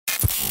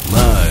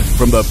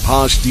From the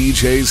POSH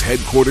DJs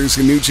headquarters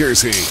in New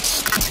Jersey,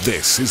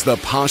 this is the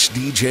POSH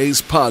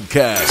DJs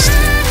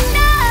Podcast.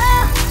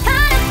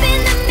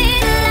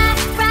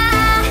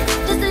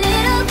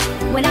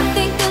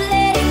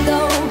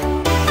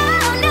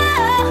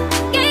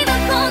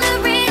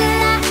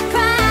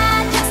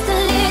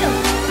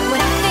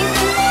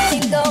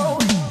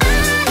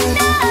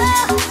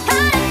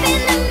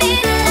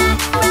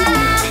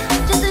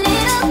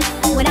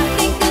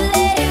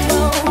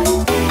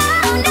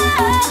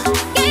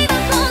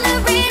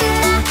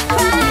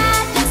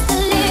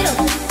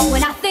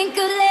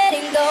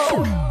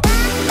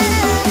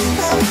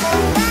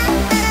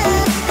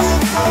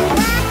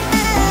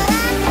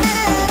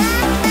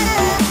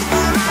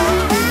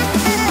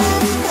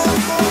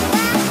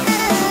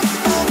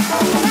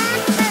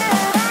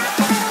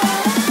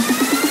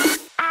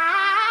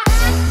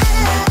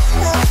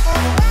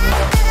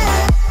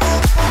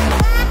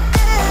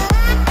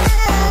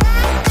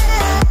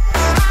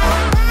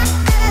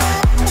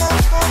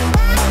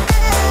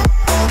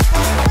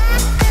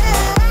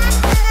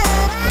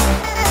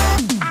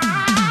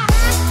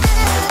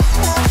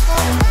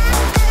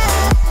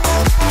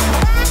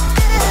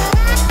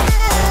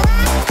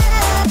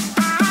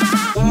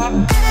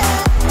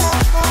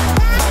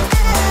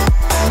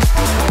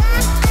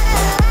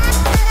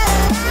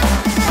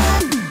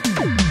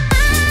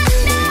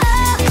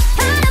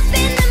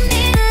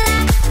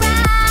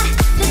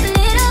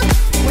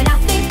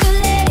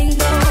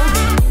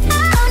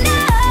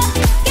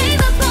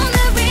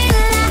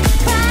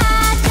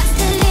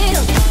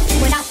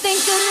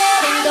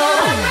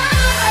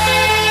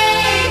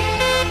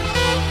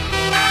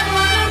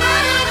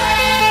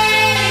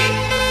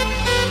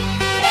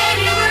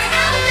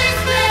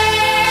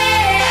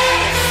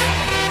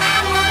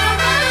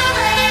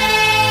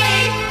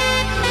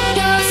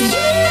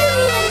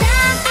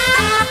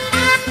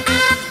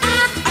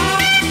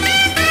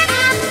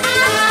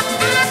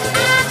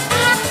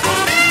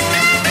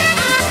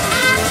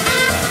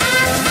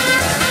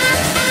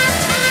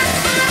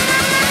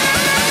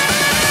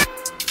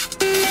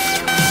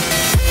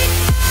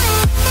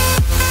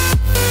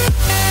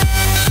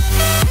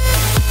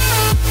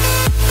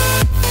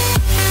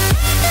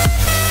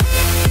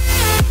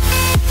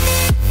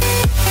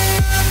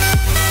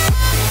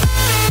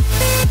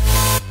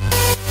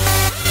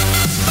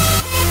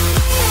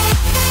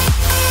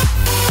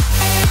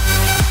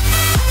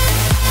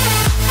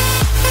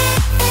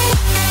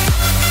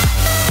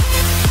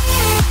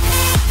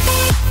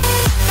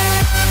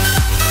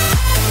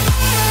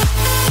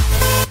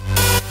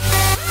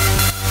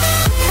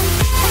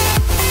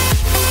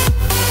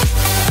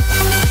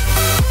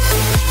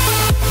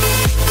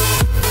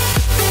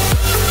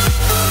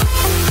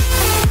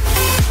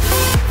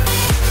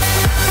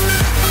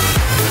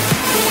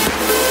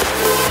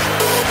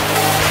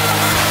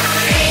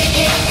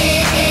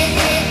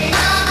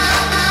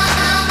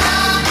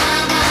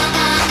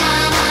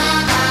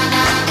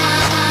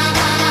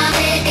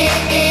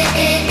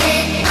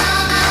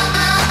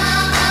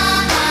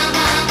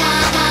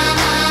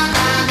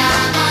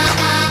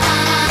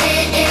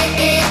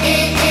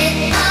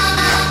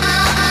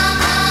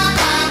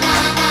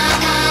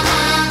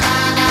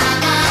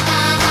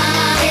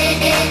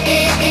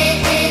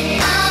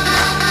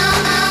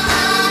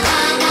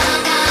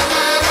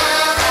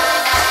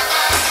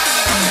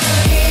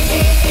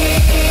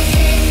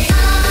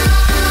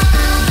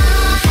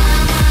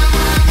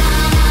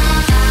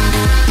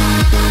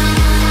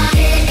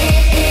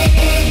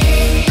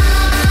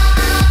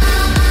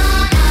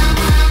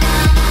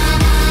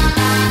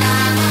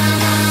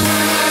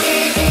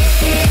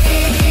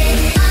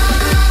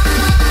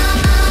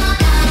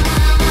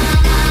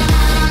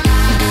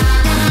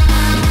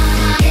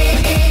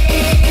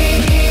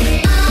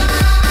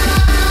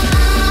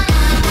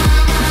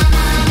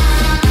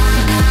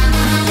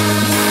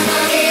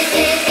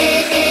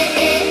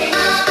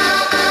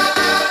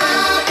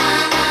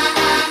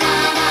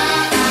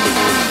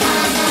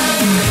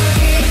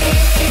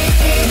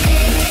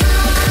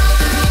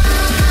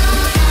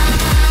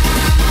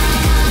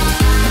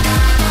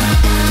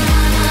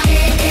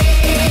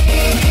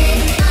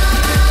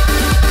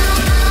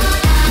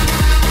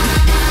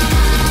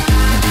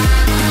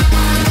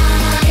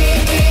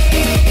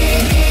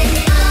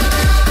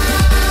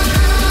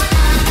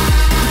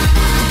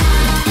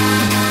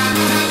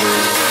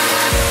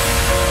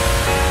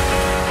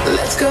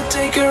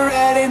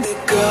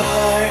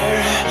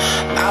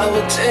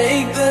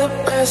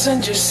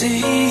 Passenger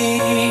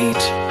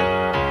seat.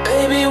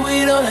 Baby,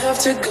 we don't have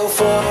to go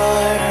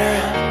far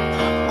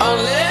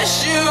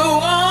unless you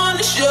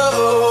wanna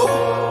show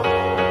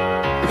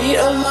me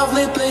a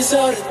lovely place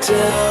out of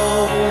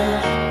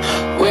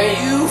town where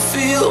you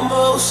feel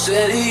most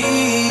at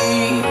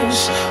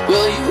ease.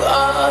 Well, you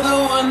are the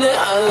one that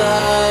I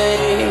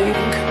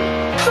like.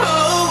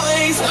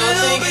 Always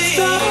will be. It's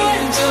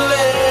time to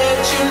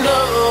let you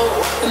know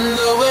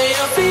the way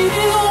I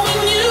feel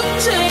when you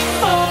take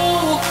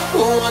hold.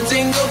 One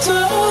single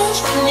touch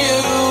from you,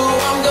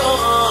 I'm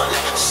gone.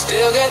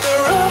 Still get the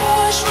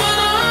rush when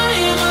I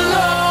am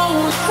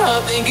alone.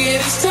 I think it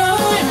is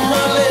time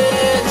I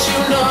let you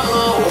know.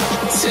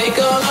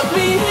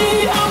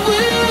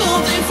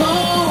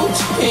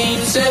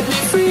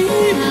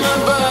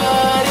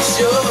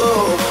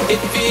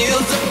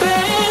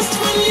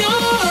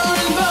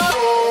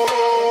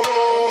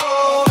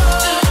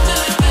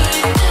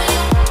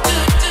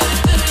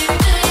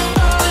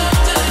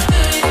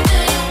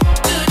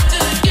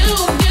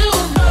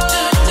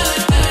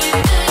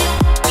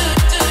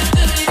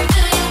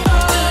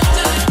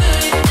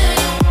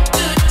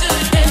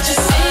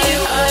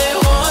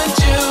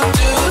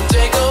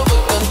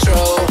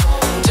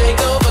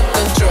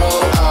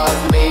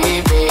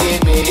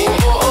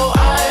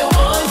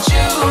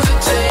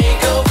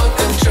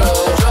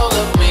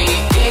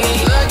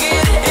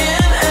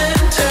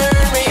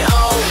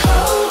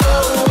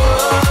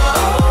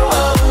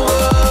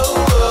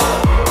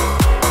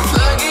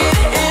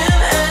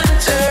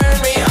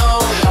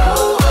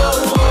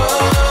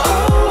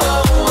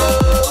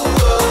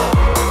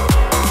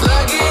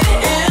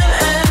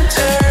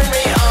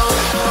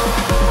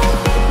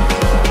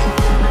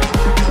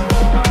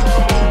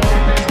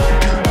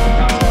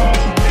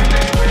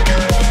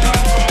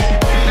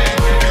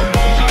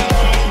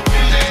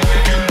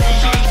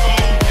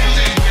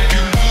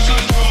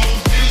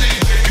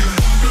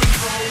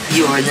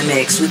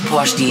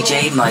 POSH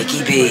DJ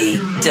Mikey B.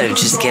 Don't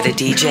just get a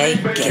DJ,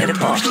 get a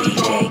POSH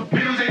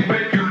DJ.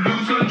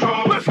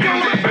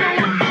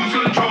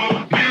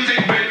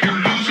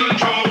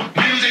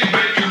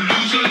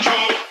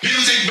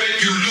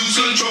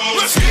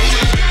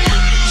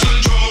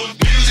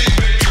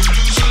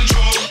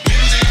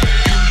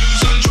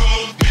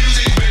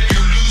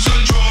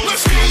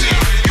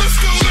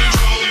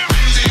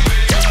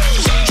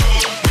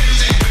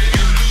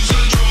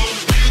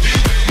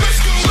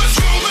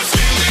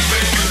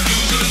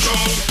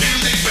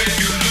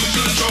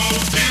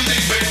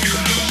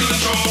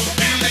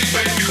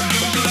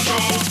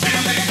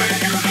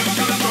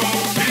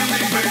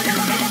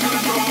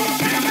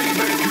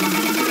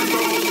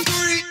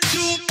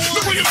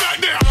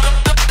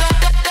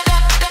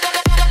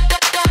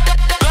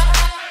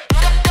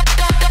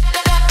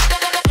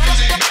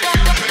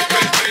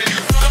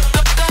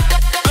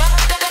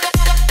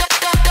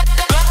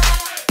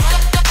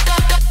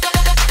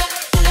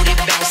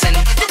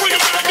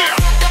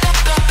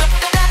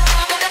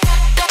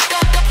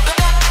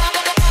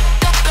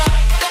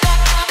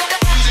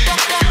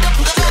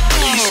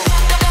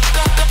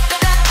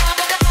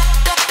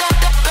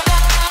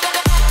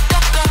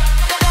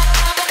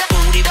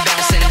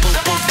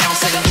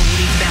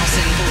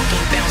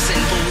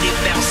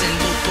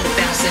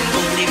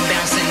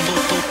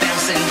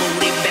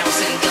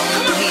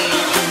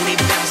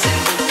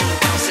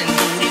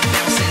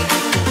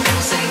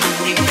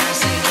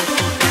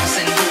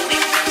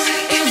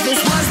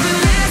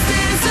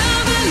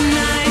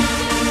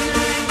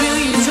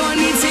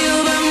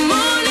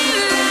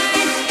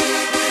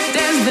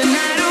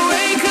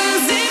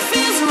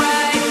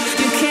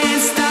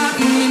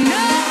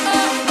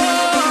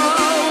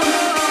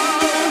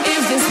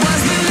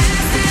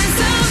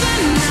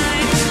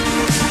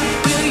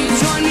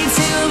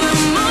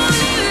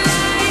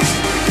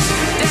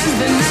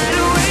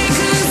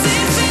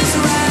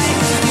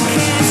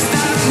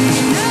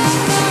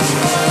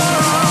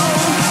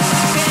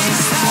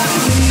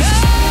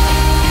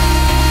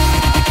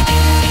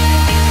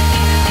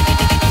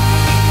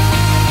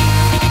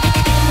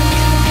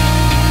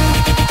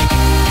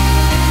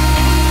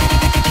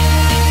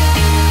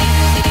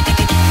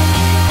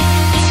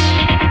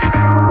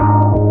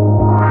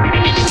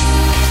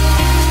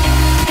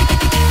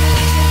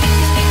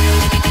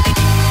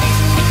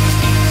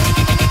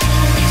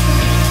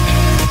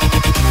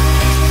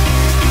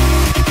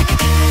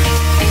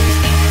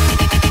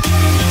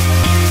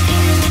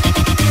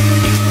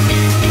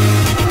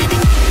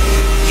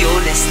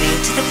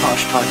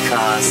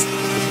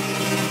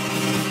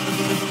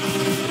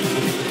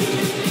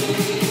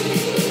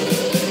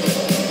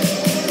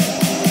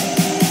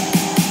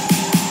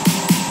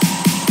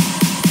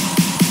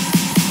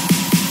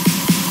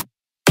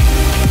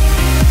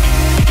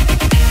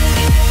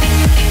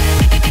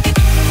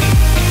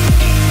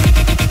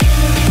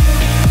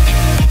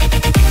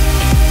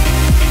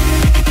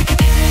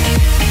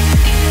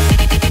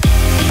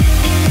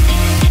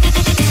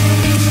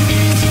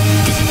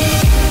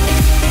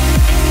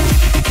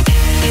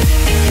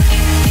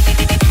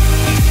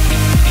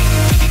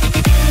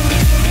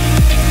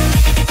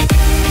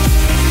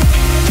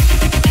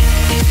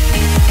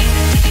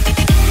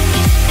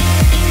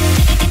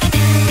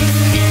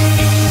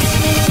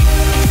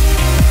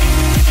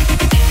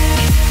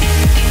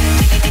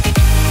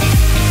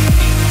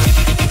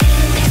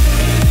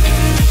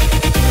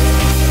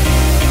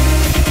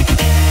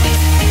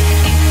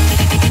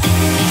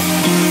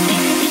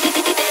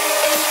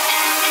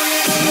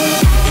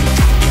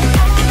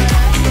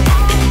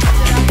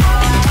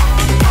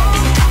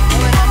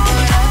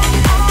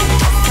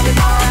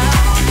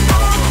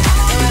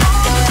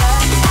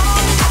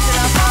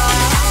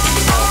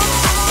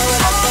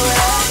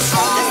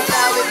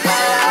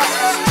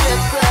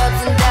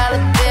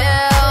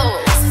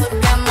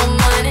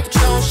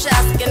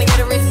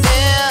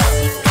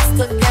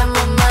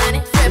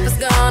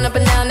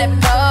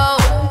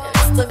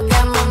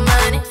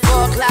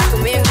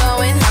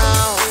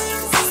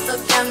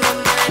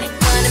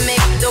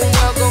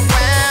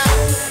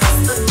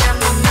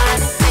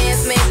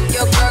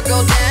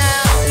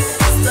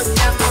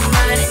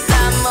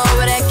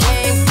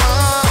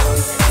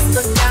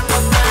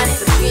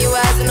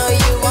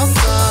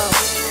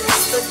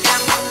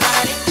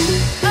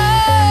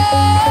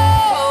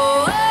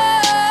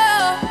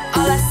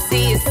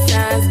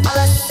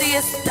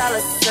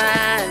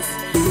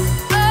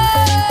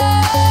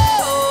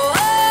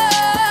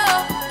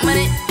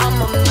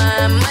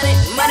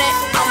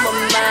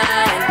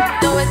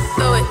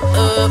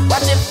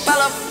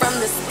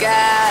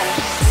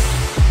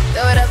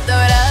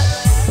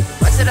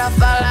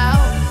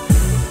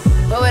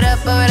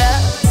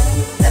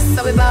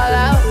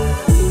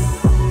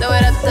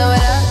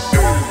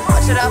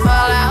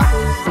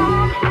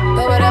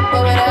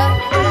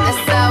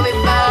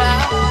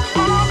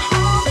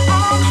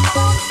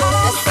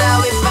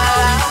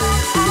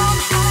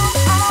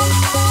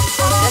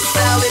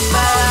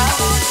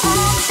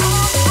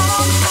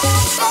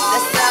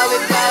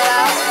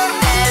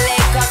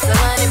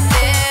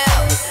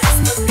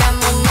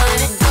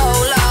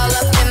 Gold all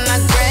up in my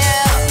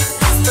grill.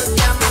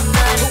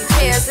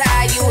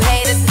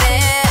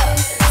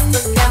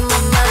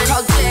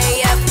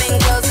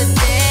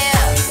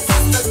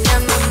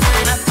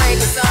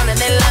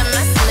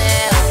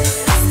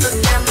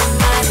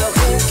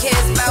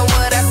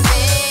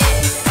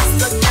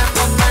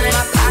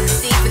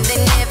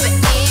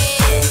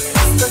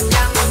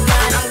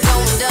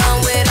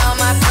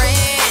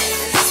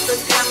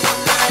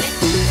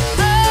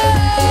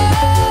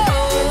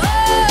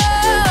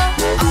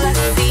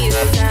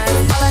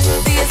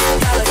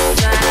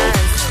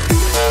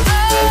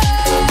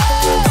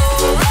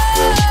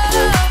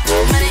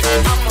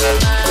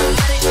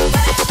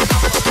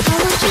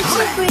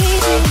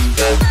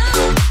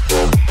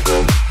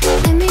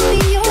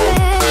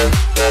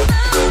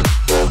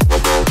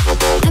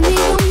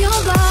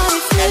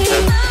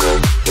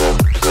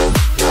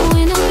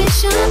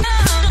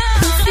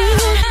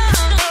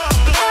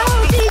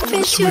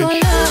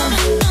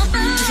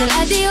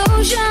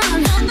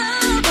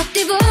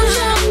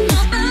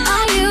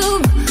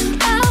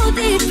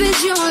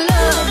 is your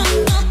love?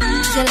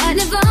 Is it like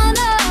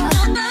Nirvana?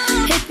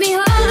 Hit me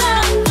harder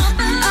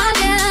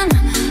again.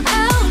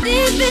 How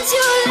deep is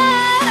your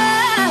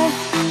love?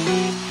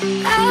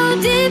 How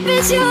deep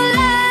is your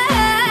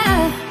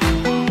love?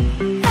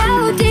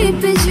 How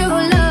deep is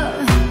your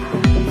love?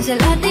 Is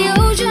it like the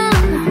ocean?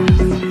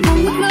 Move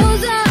me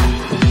closer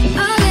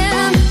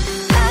again.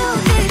 How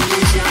deep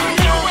is your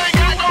love? You ain't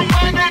got no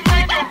money,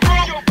 take your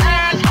broke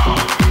ass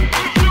home.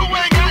 You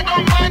ain't got no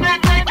money,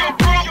 take your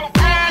broke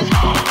ass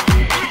home.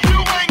 You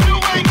ain't.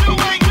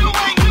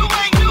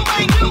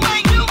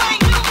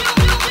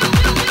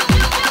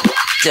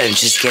 Don't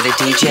just get a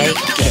DJ,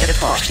 get a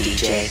POSH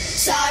DJ.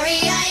 Sorry,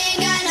 I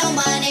ain't got no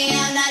money.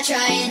 I'm not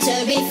trying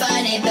to be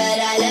funny, but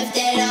I left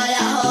it all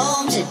at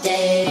home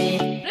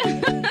today.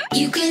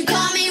 You can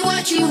call me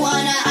what you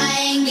wanna. I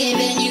ain't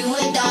giving you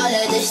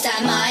 $1 this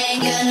time. I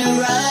ain't gonna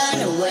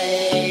run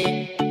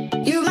away.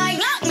 You might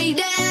knock me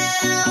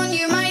down,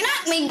 you might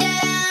knock me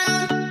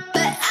down,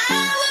 but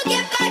I will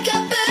get back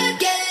up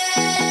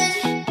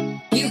again.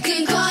 You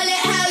can call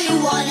it how you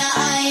wanna.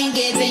 I ain't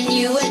giving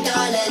you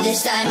 $1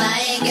 this time. I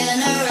ain't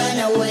gonna run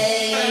away.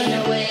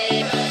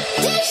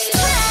 This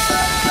time,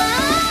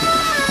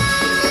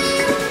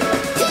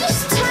 this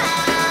time,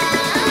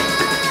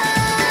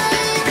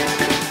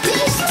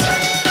 this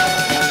time,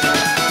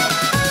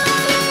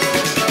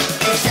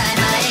 this time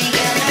I ain't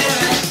gonna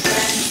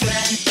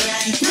run.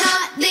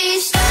 Not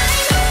this time.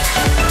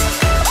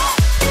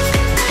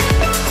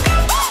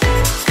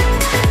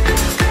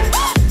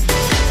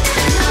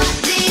 Not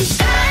this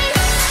time.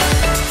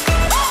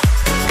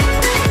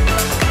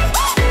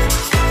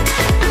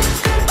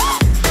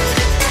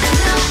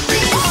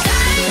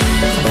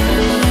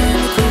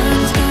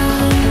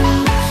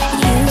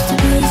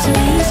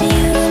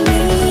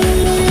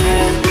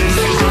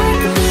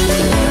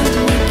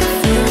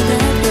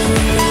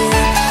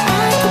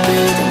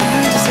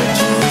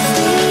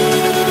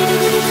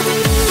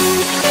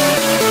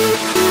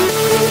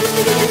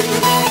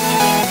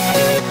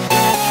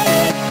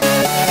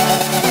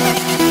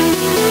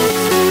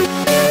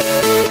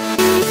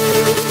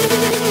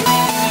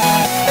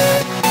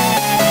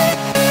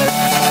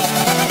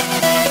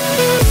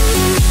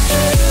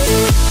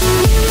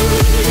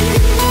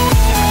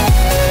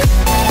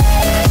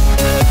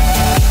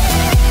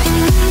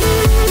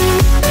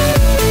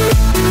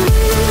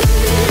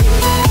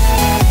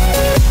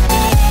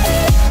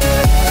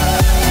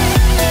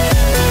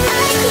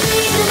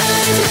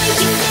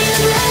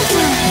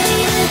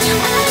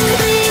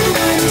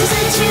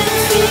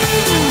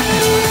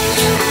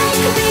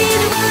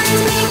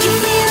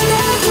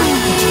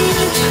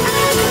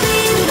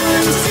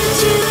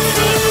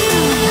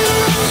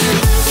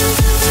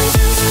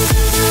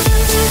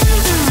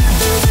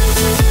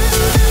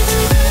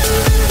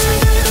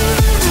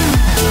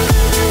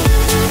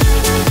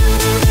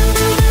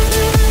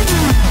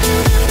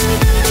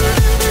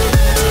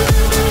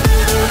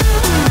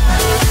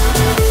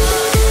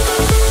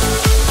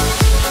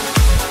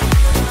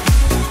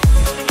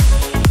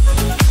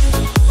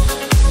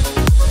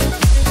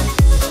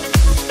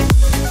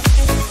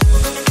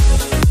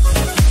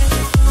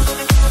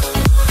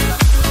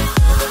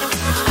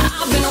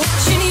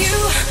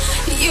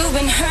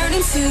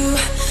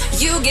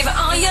 You gave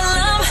all your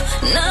love,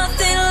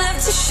 nothing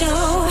left to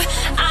show.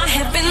 I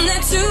have been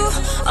there too,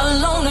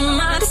 alone in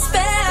my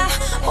despair,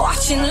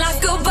 watching life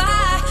go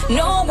by,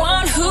 no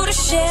one who to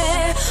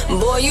share.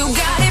 Boy, you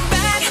got it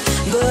bad,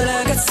 but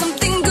I got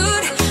something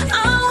good. I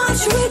want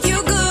to treat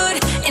you good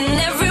in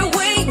every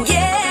way,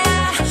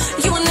 yeah.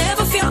 You will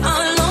never feel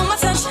alone, my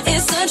touch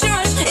is such a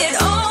rush, it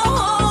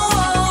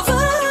all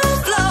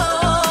overflows.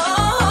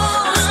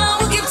 I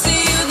will give to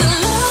you the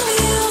love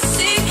you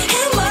seek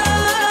and more.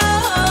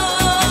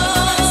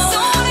 So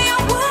what are you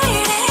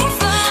waiting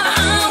for?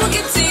 I will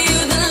give to you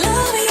the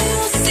love you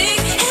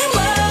seek and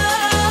more.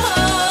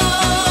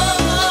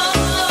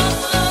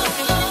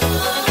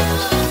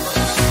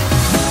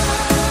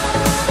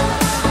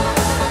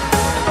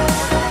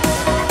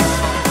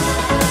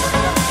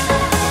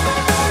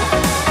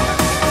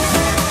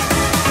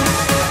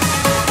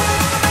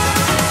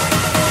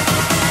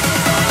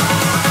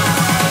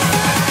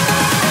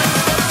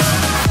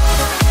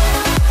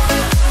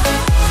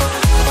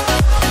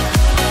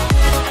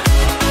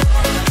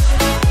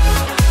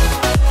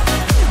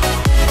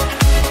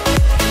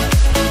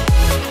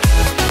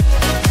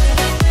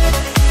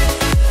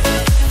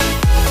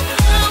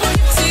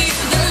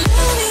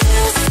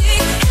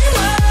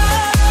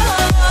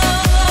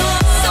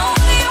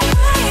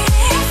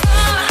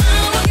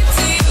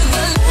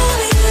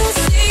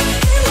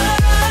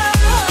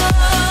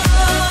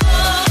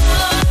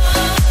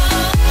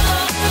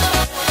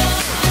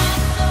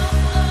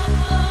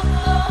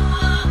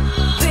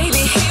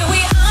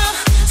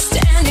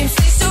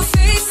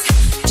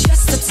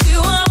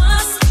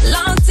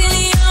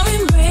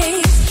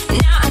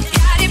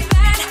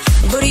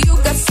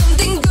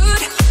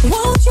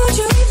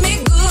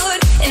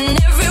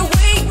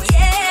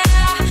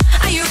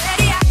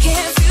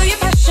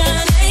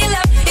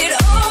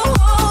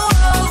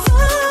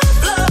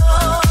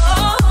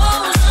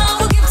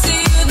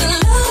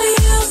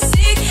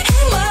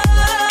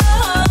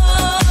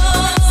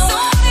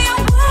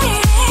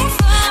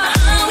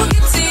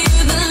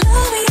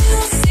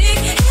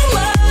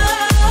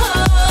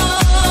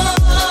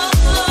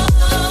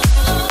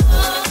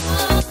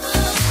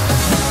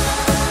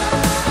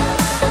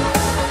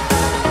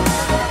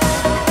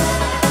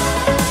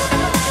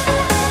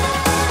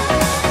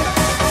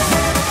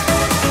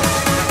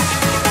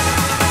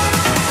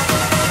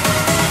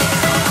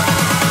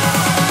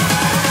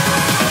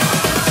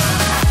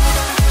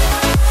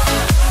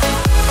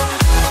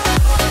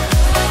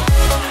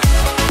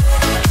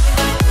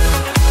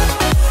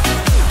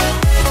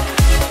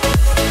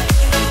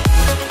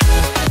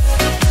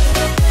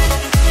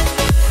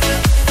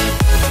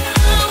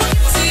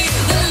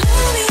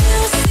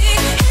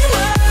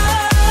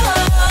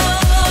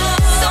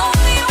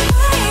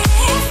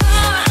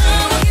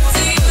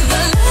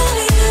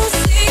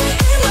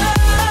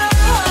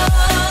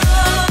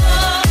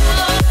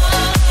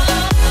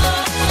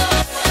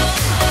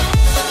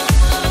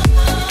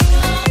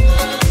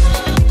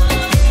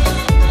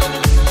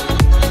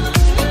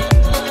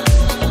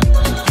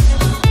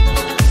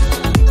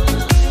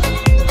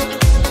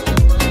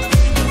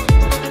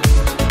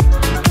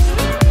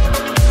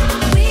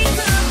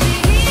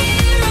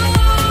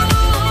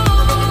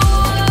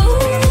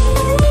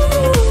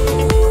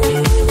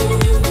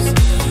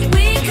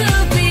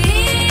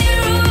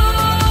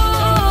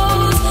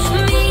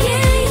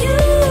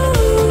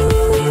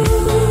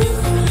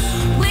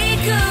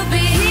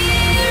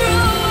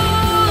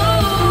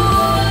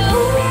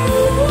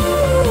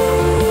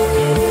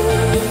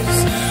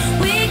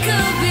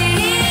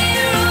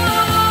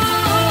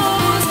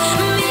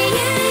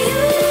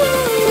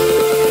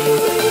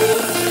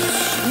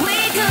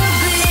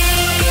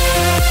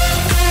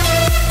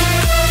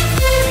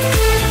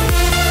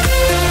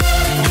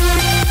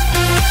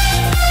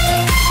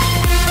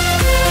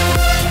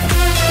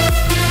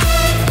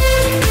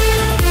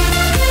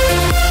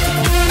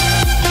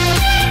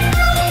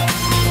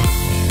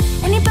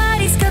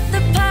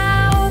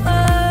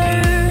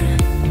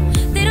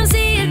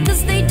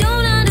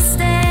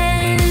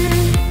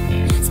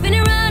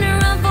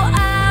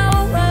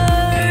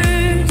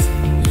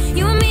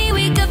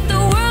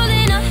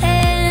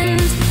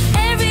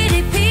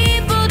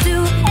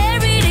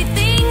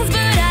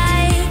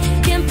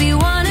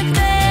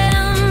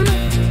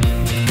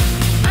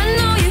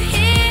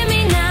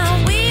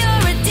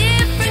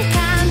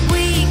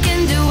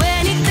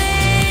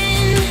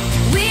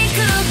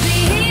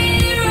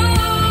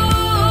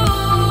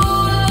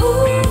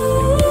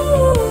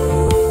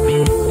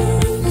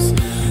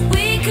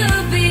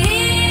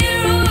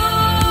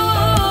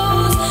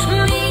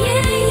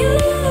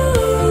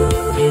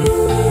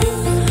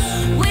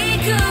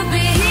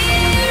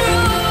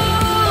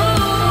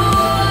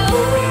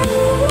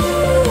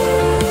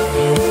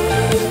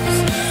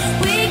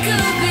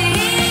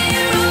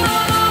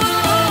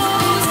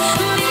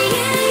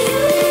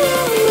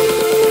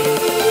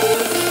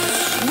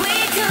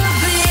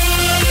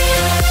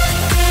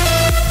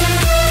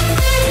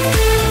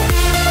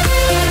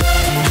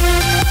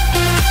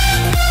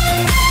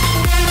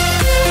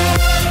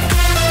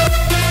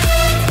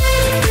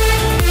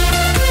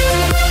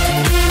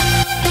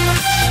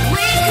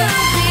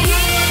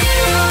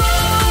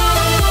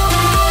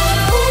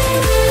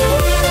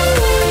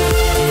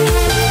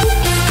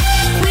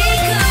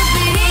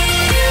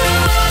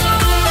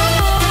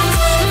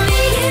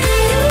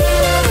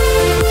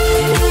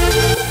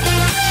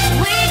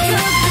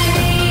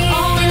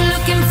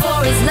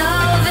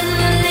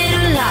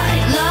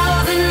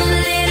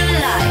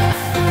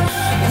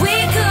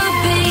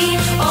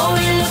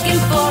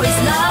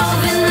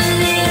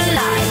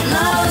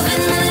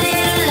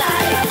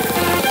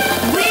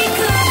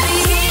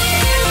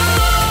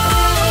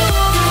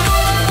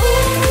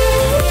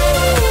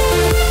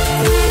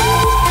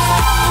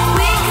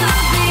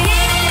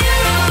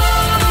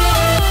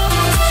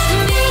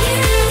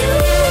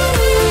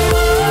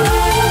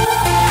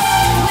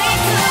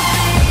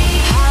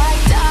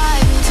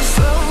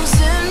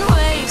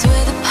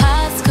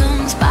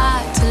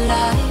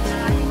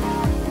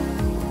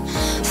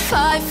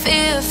 fight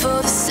fear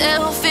for the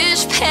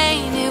selfish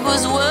pain. It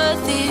was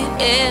worth it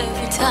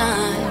every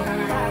time.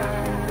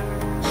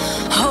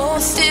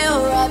 Hold still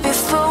right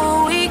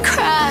before we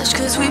crash,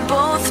 'cause we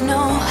both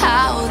know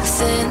how this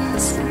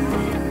ends.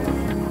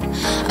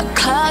 A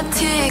clock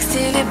ticks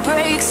till it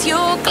breaks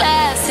your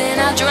glass,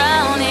 and I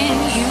drown in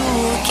you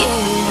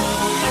again.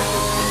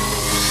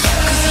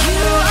 'Cause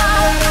you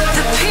are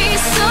the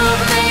piece of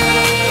me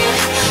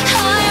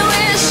I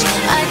wish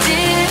I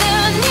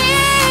didn't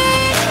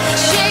need.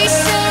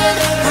 Chasing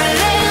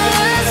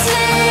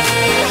relentlessly,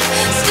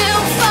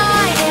 still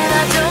fighting,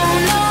 I don't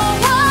know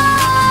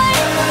why.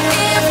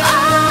 If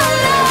our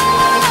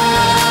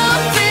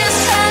love is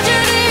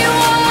tragedy,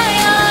 why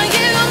are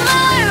you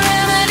my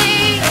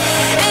remedy?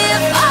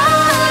 If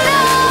our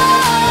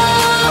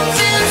love's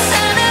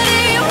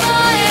insanity,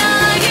 why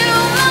are you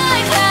my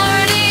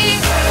clarity?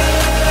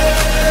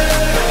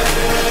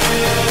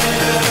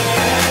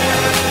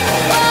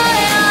 Why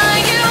are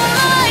you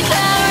my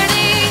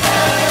clarity?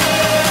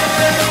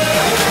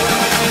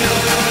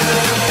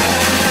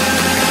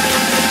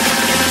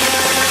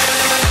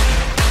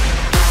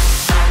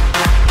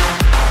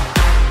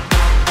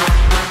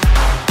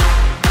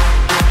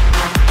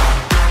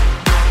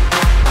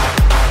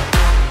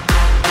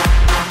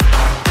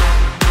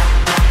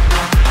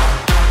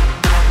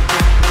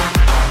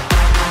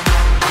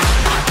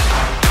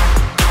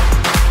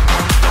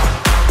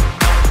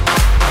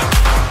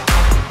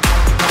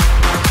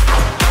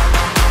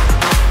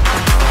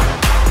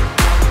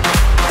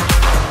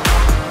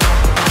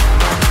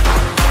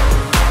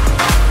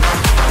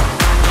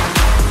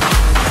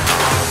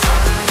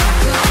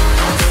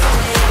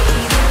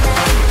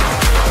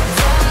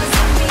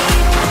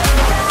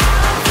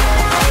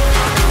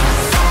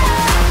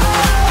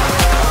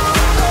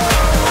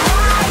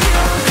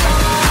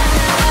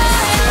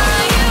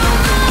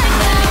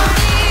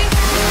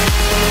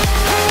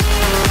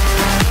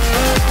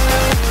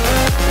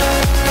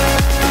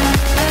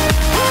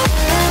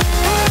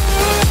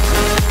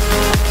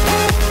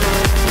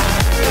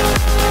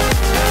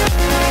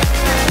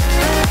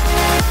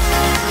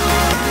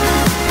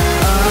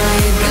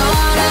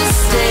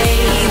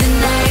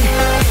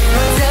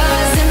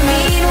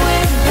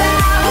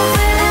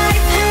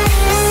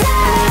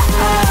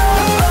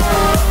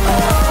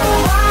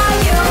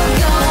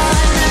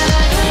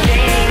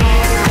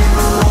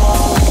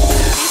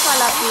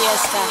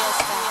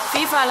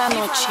 Viva la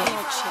noche.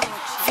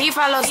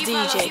 Viva los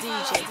DJ.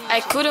 I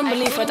couldn't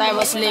believe what I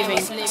was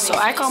living, so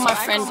I called my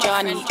friend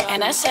Johnny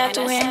and I said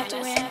to him,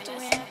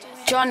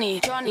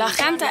 Johnny, la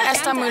gente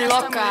está muy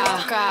loca.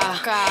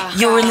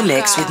 You're in the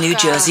mix with New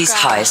Jersey's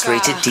highest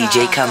rated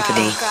DJ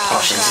company,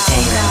 POSH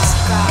Entertainment.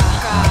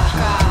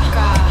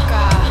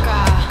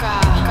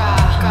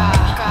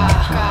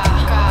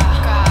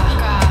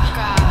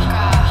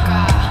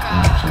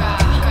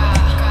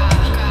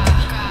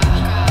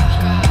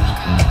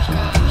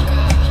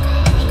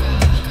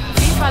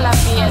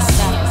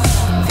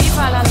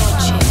 Viva la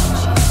noche,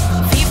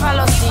 viva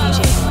los DJ.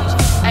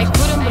 I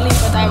couldn't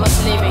believe what I was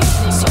living,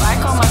 so I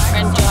called my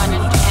friend Johnny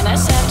and I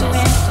said to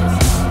him,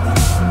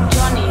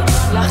 Johnny,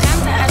 la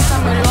gente está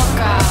muy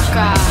loca.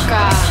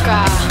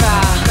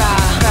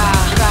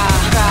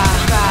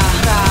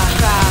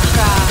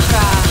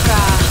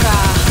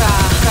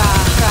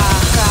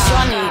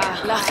 Johnny,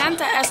 la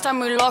gente está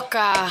muy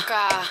loca.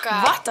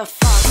 What the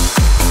fuck?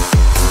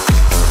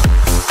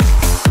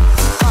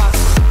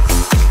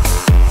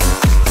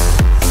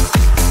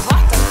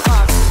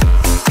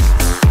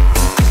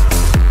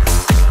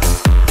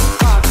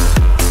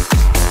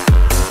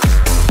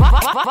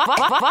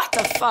 What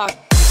the fuck?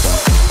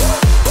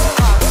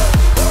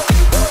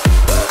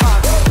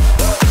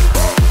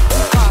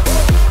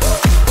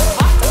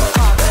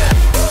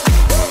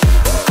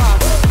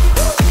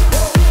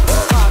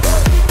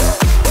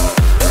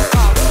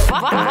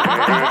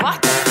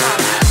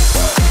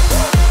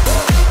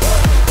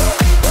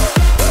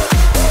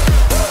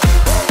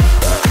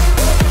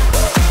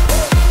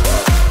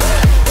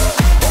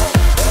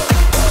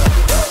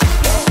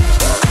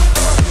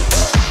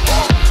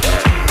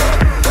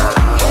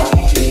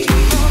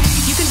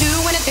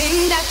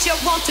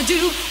 To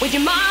do with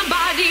your mind,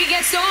 body,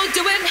 get so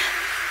do it.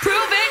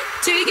 Prove it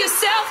to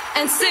yourself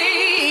and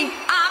say,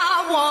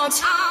 I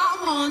want,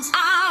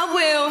 I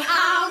will,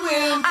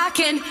 I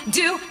can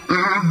do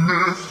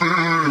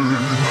anything.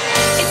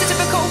 It's a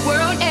difficult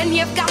world and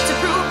you've got to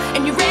prove,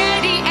 and you're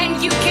ready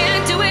and you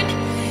can do it.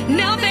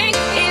 Nothing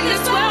in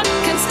this world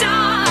can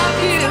stop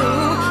you.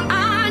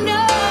 I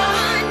know,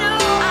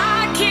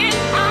 I can,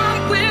 I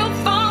will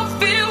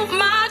fulfill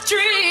my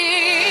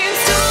dreams.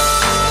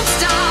 Don't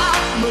stop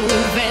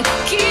moving.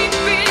 Keep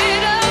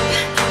it up,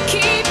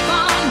 keep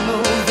on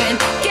moving,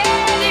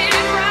 get it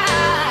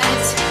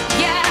right,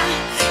 yeah,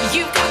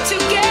 you've got to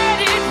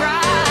get it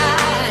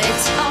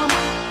right,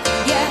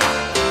 yeah,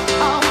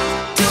 don't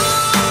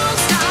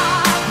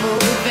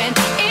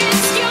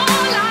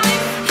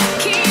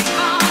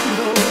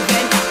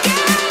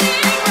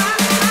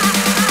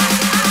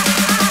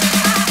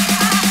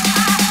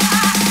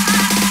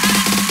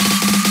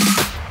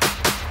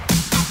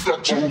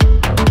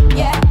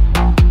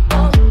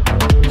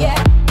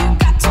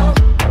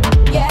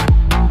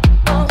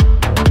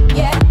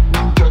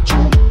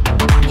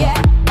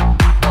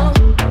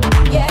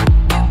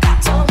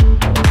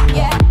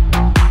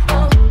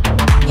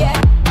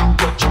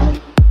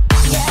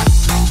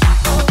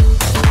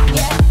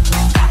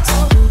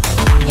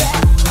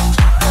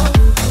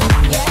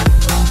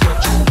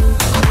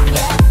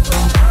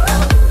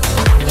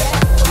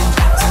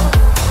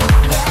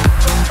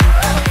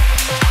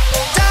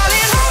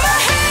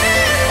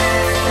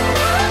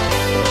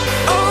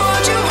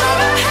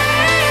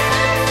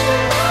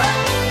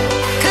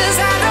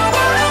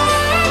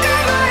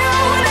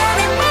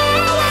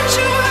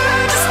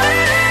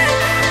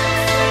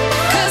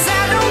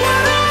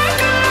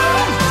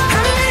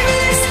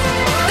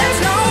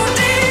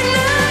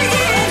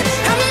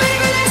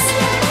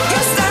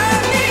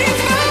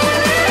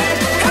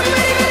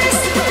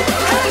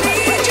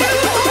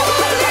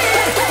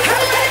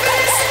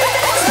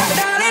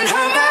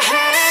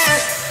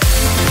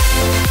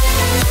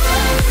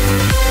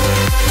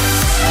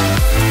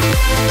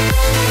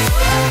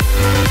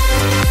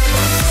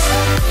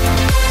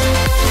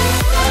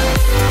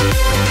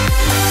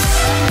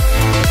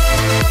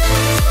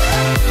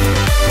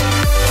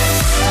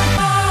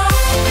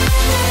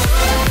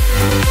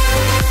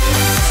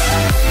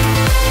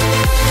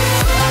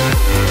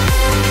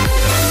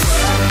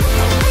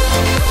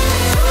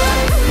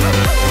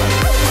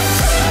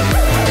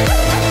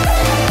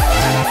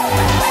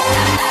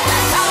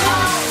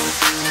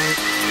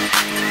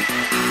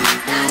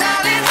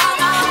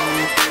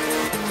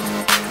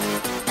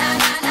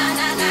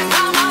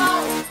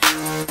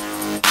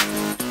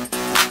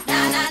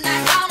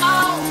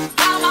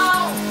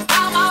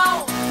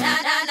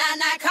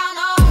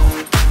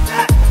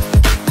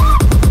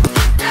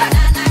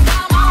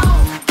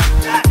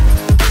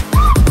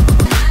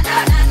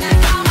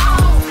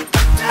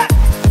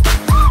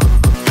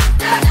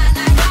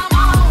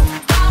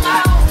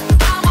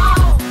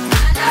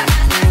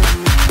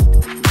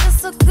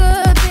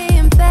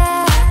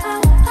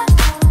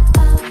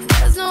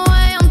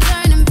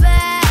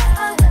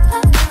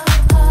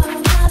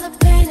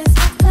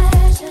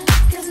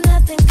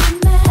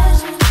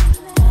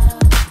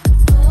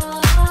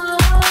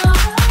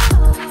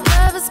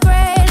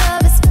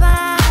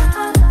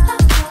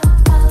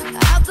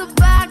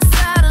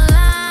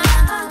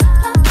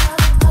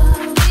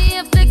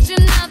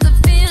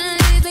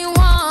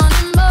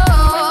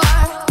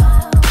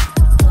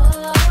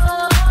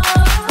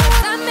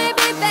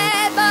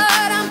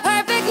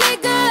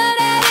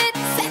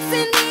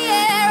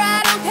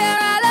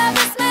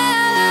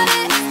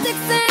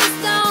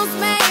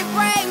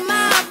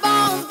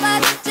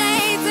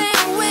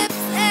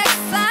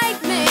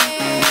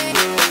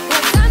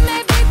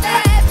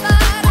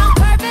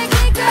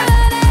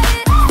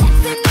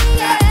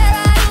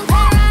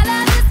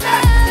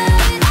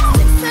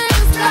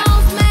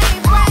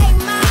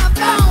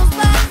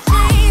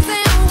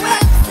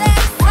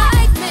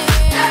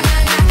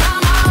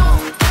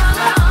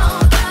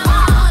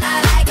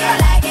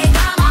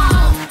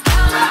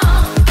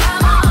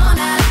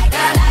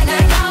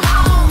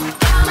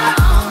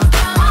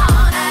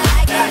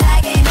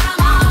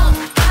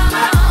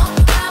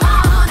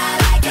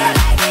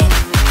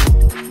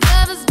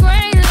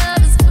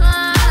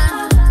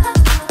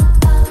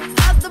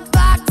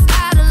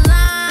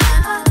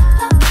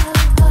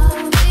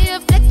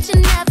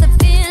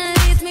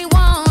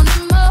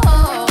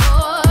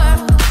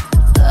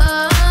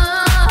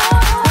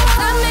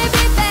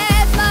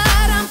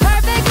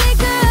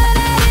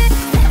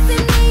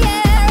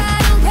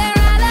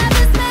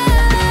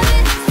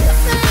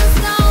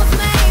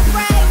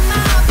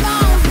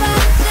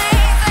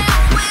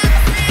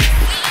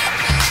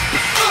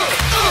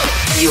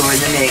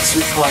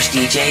with POSH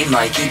DJ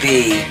Mikey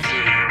B.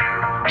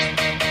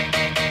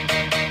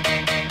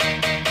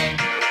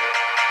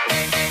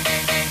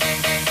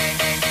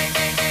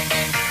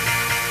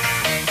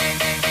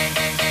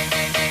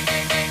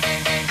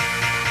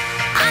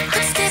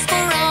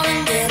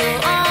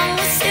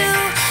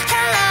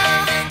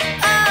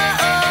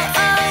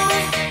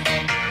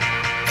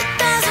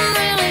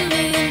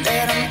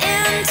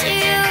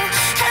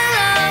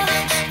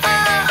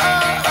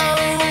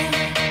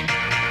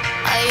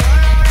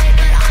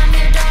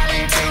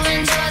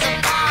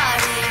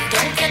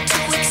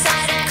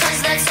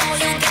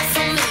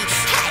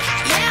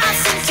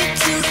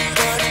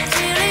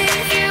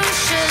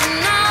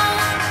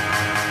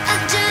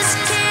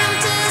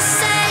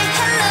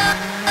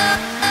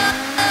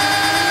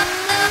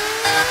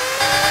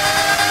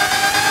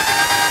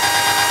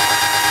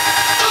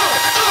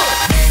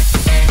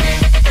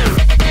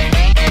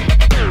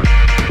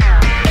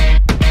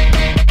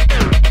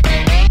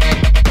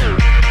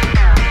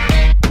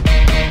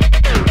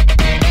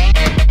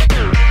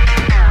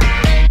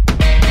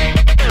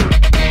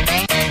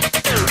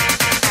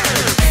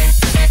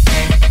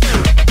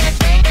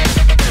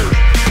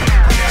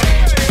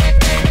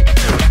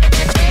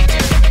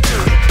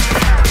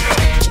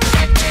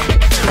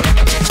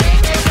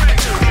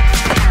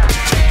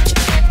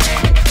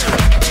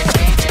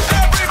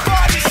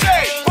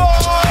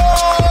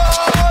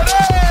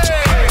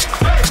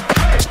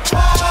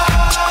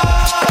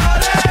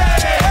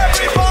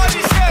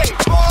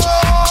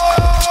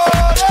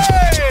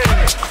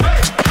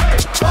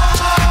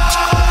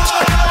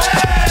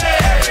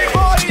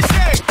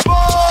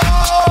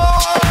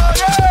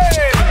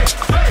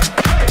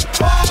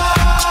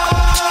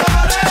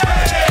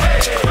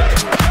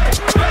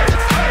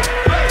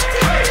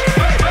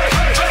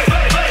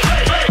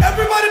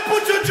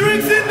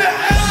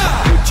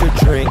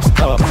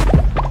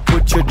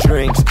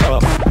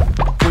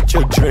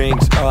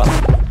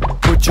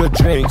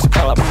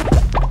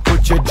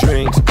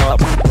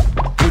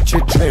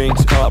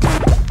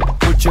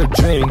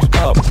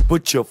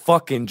 Put your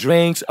fucking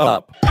drinks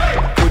up.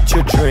 Put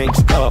your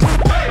drinks up.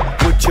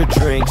 Put your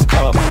drinks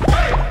up.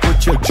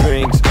 Put your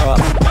drinks up.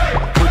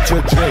 Put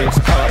your drinks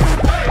up.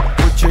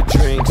 Put your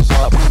drinks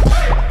up.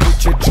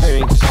 Put your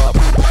drinks up.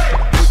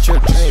 Put your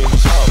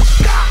drinks up.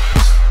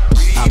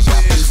 I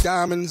got these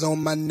diamonds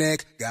on my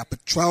neck, got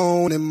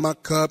Patron in my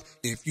cup.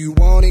 If you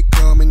want it,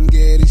 come and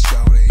get it,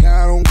 shorty.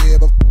 I don't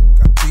give a fuck.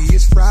 I see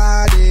it's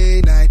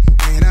Friday night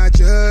and I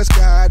just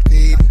got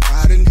paid.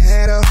 I done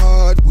had a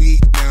hard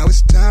week, now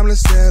it's time to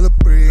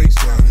celebrate.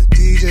 So the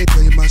DJ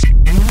play my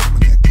shit,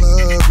 that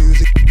club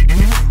music.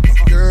 My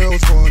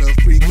girls wanna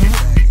freak me,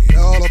 back it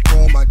all up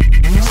on my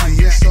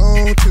see it's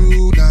on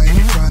tonight,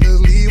 trying to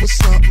leave with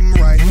something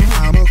right.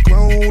 I'm a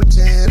grown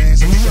man,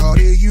 so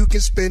shorty, you can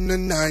spend the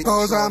night.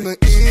 Cause I'm the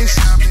ish,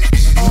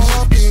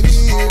 all up in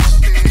here.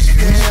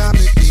 Yeah, I'm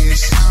the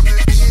ish,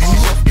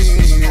 all up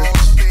in here.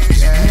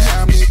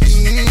 Yeah, I'm the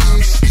ish,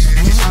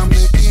 I'm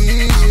the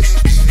ish.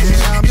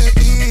 Yeah, I'm the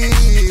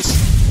ish.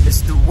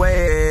 It's the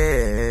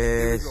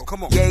West.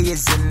 Yeah,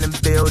 it's in the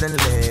building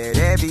lit.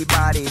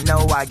 Everybody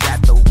know I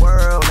got the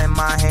world in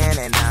my hand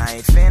and I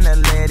ain't finna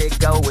let it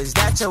go. Is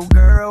that your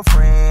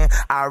girlfriend?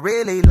 I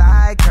really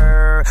like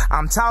her.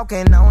 I'm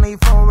talking only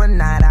for a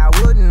night, I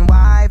wouldn't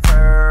wipe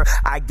her.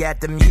 I got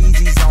them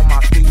Yeezys on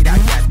my feet, I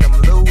got them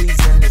Louis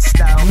in the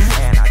stove.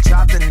 And I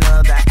dropped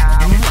another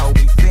album, oh,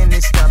 we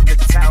finished up the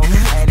toe.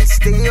 And it's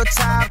still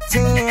top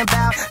 10,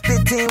 about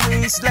 15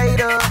 weeks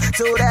later.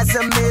 So that's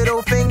a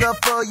middle finger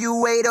for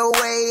you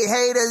 808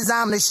 haters.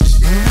 I'm the shit.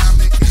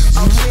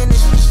 I'm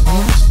finished.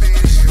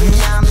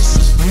 Yeah, I'm the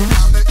shit.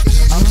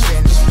 I'm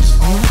finished.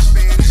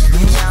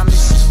 Yeah, I'm the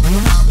shit.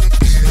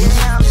 Yeah,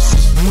 I'm the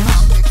shit.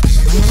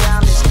 Yeah,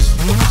 I'm the shit.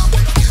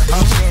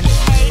 I'm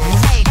finished.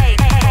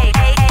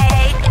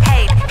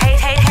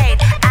 Hey,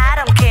 I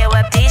don't care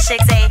what these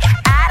chicks say.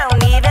 I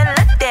don't even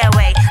look their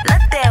way.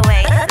 Look their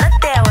way.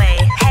 Look their way.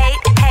 Hey,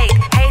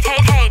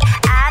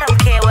 I don't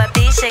care what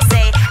these chicks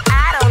say.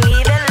 I don't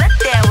even look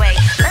their way.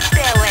 Look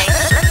their way.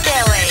 Look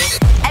their way.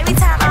 Every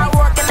time I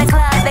walk in the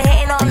club, they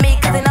hating on me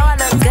 'cause they know I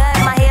look good.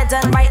 My hair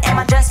done right and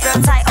my dress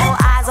real tight. All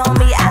eyes on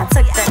me.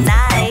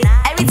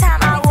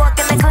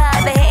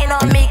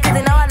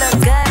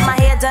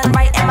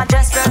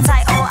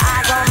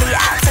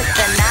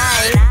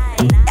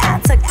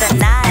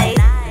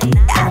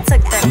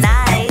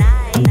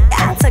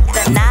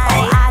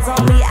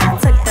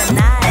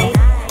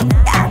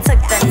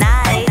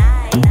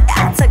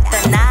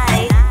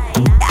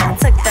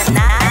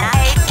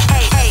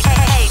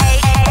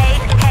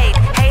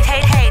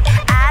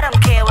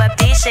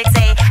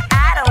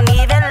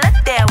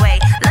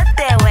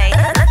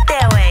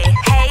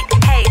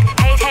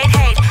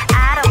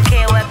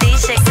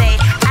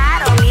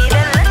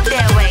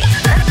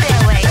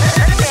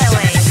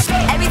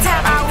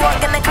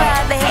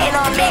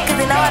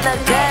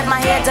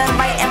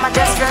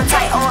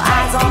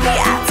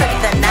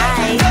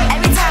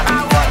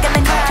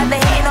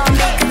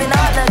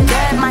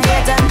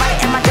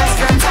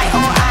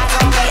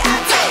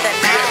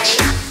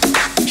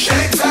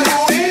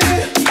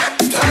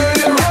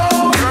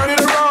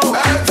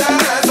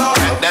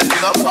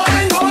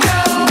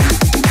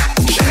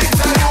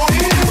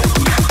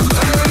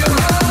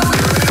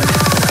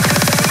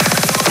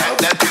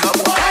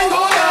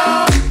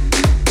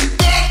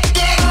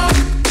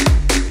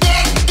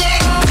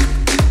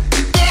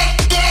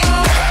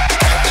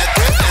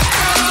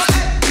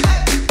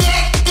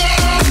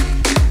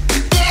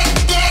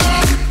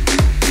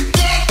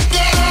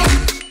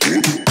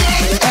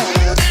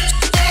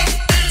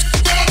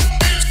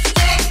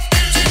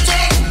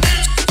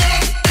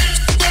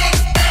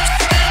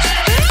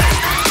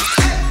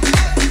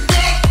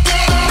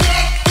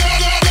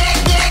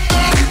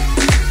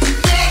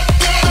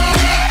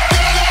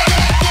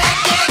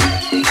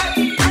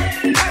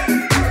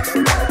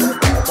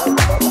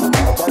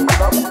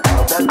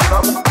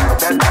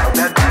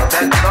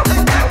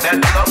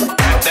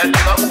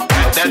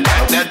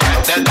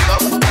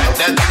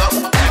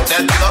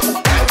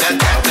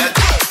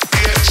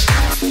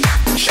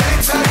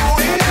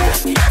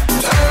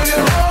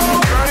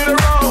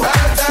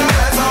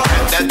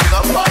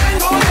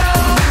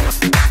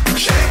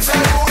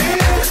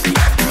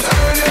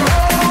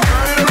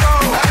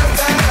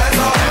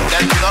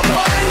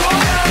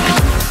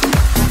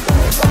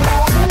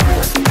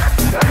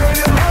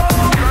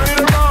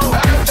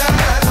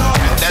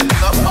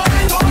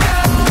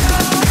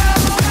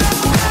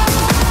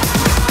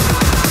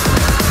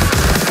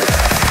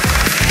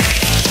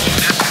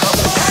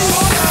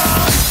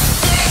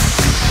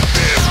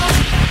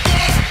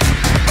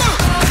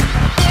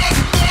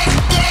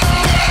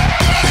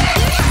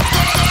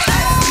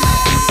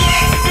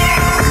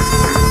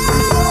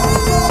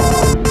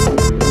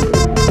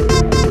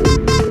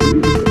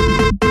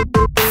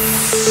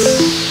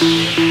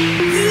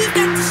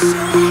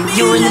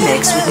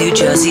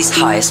 Jersey's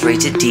highest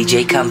rated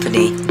DJ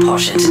company,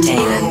 Posh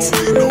Entertainment.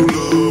 I don't need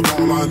no love,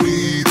 all I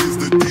need is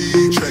the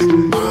DJ.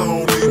 I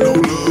don't need no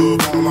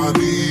love, all I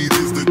need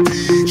is the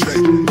DJ.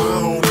 I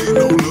don't need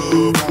no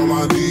love, all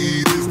I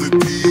need is the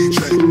DJ.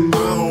 I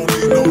don't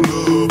need no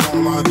love,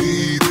 all I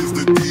need is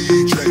the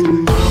DJ.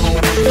 I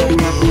don't need no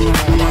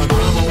love, all I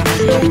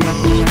need no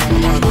love,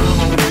 all I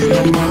need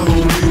no love, I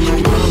don't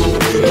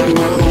need no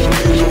love.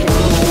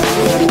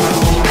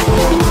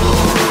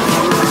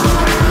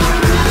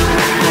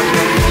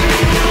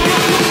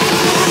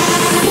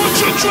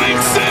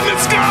 Drinks in the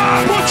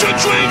sky, put your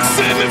drinks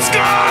in the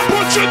sky,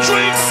 put your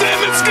drinks in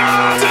the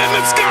sky, in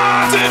the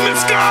sky, in the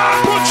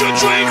sky, put your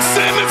drinks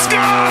in the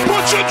sky,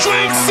 put your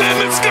drinks in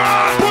the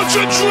sky, put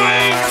your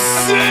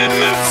drinks in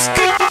the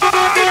sky.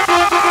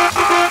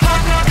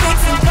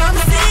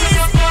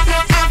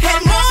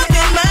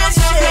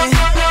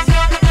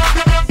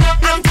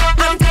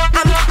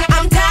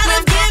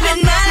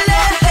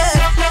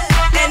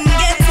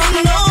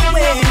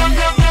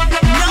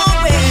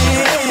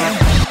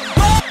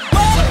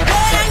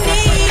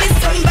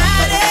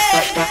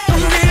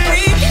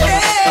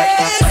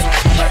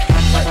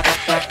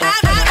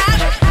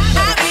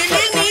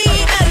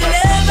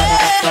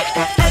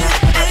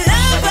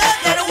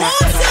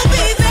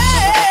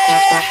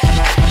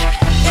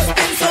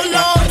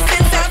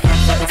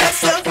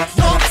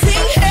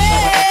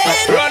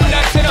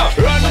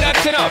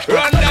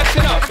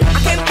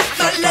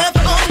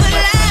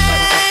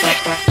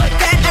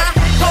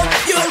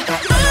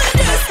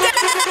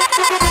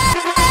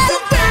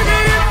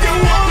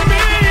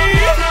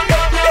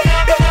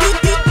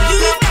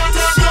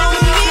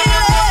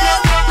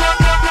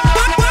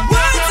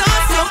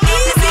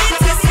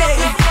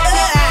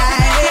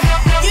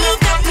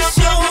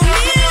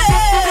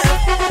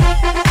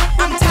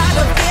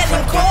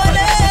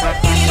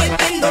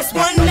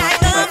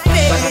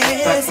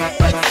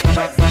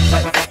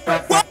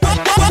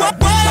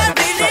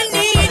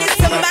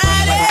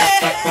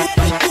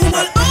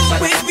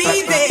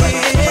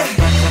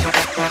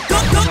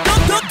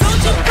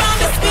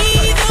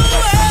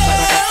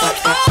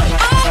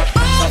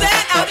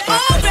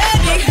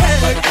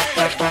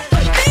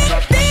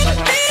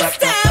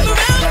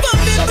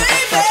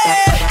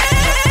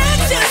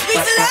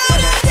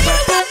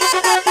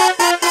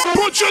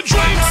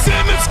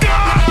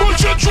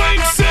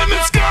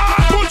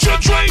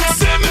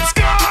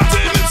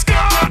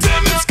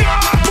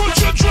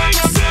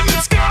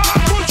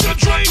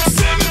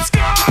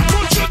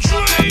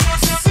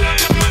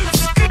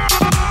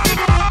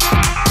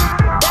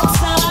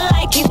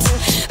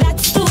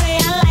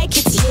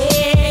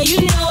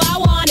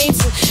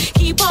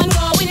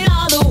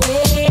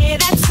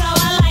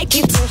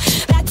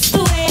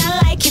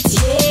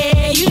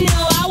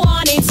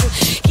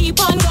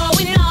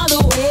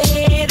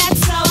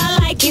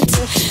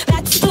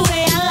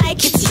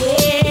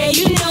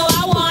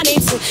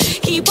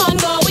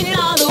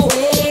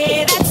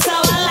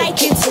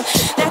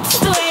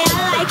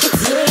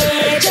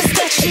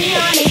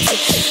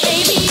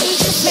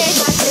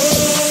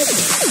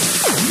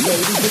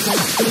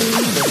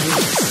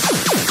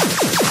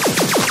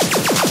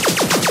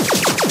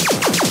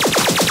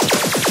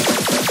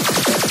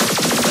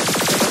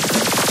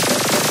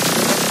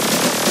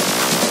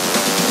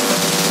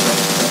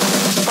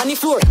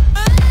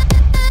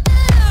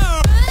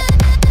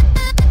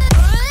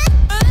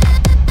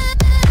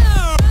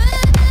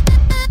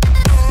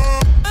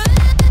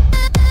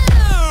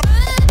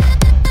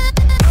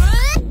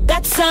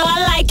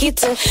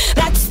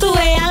 That's the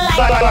way I like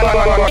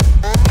it.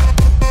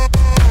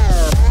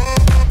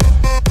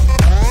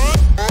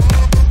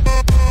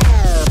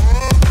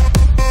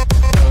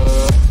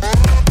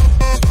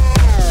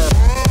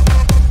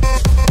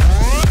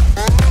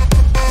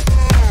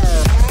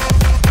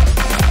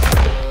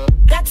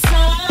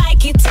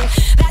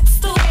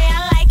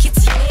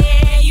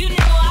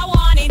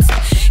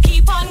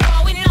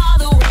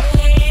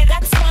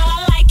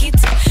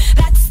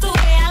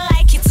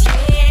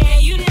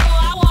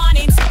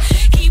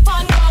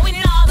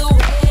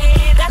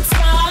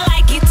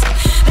 Like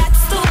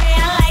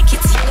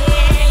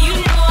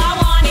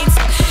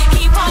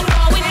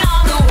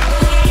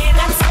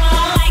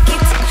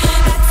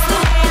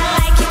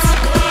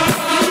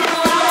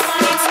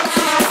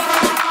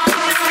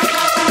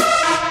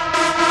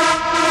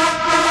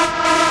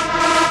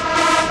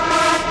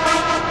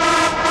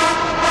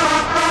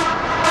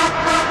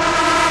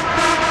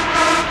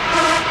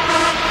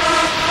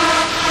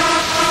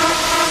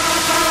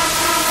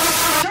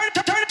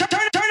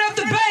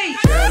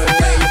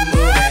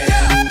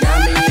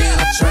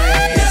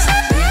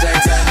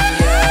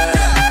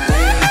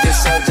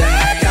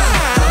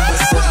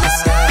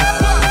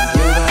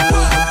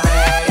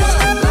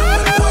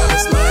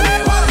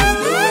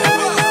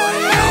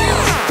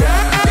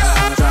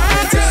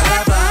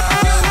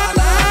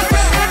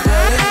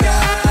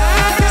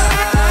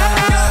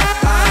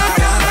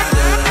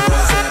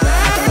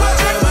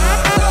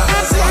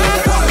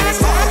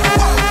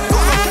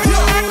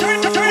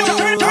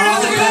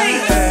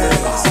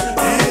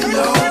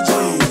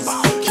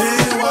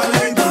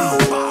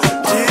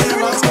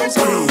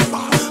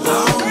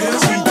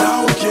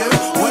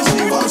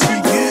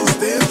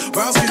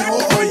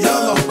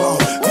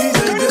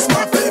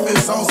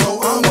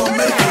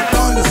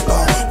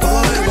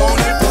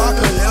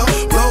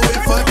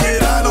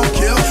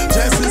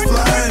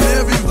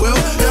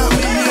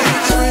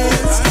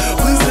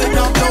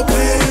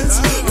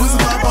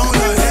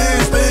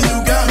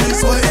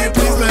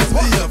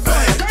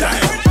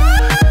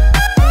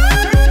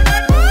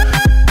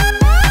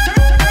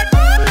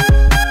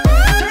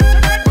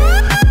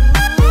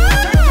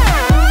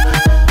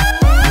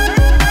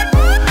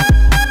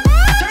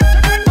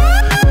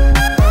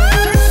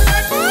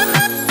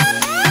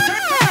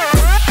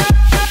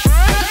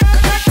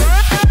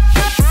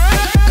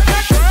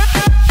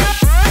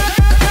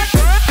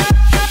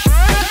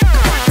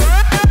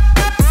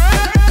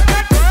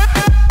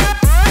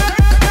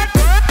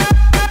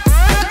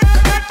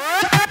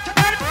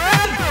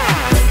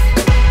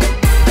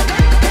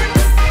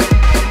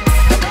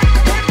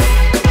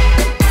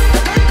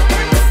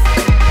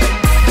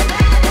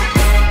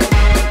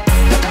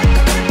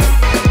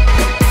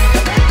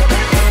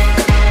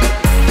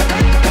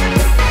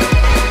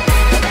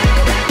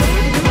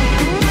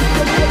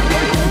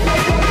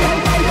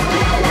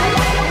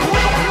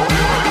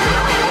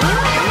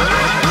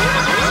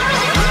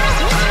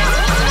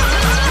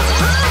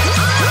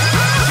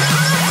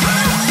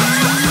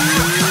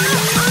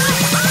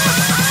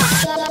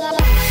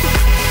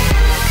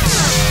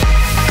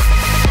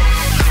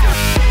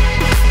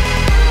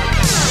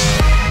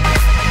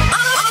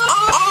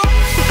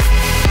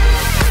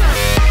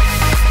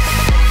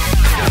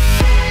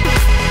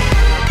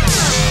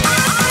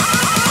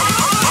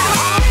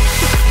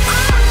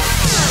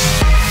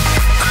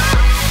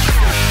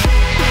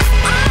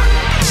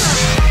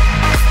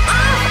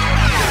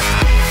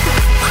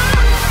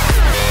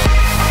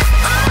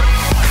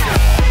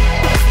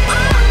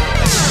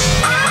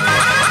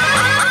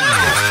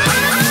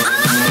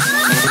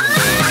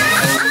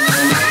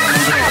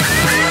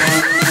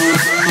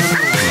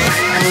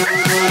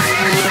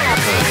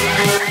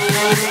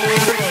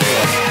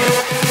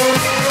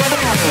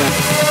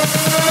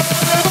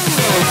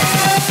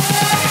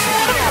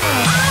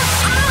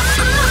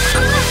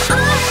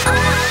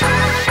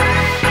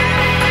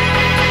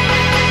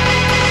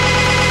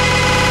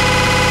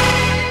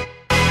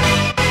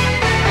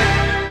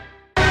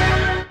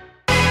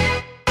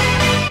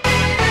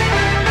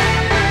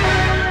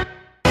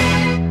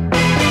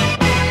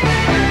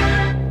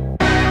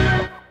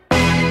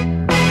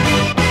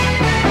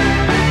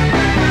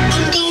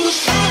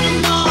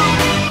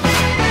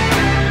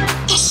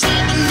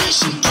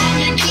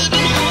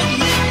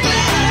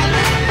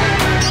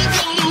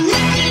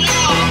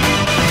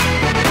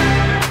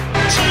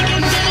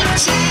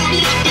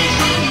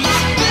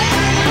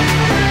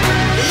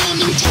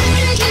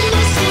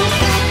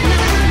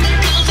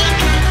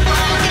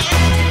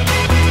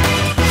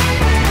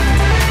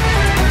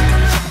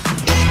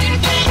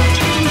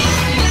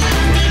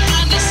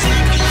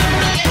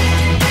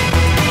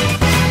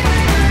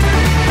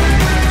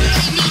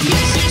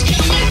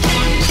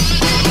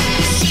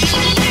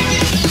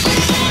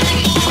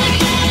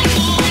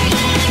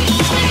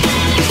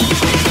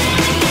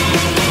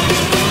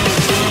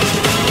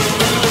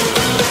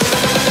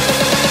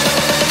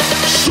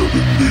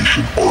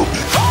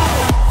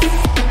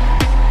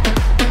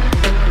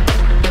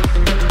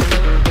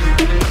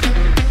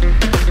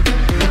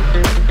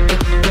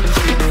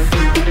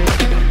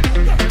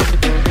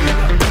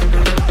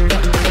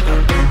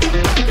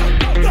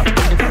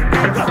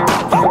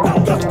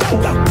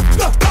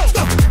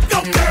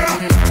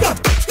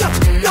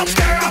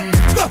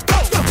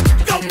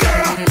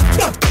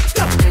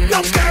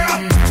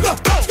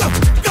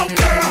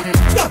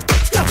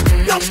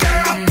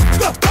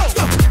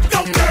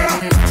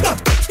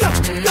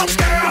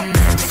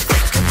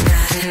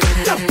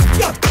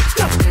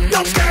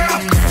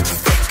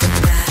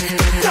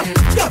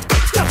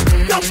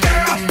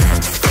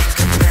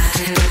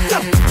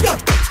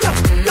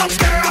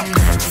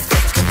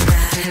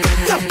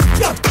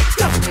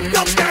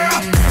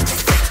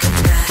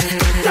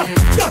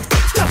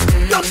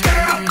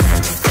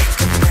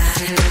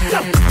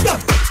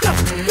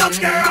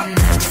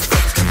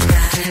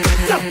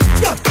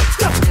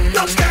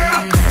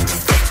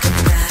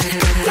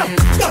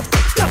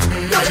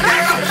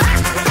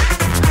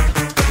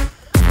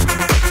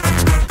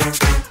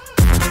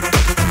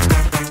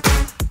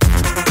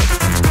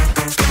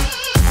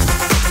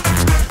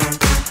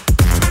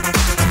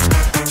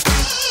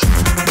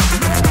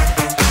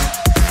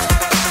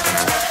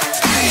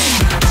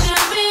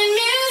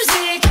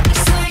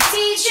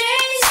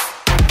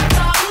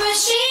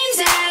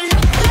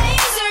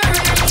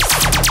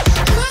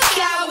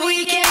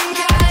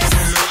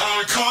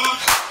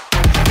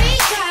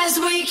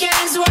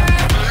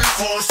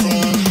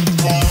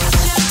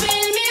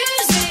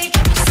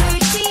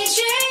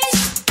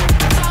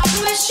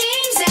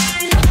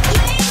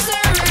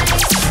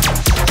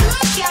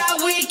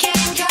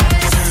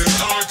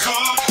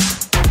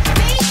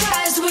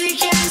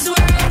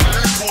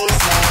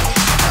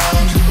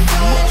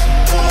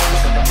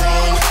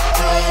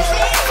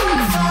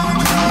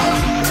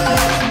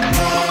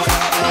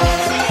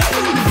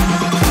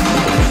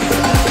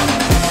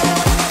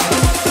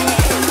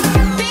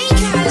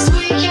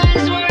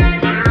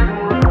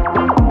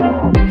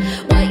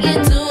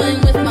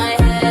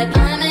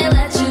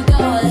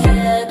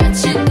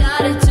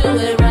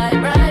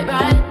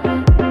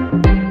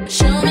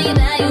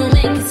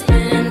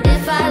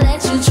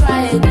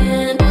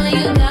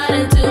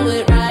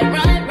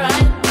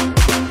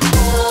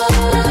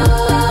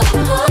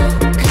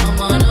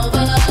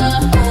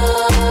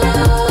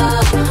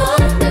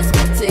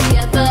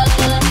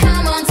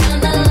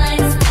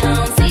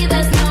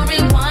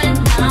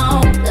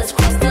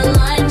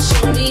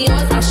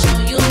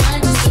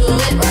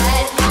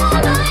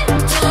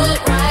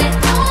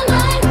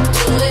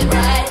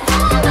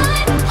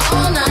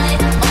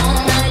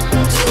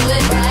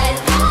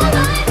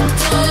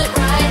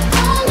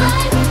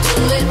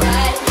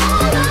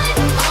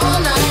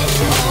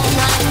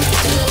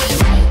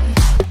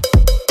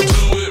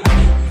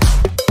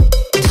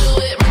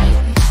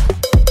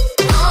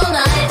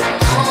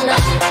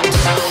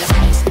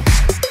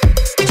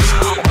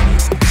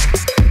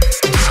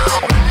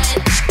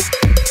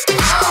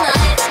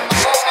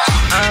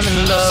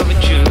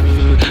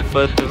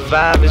but the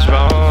vibe is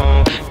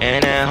wrong,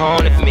 and it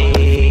haunted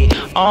me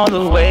all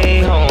the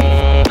way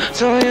home.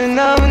 So you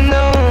never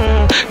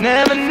know,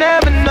 never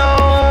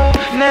know,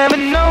 never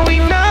know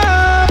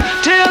enough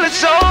till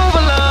it's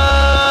over, love.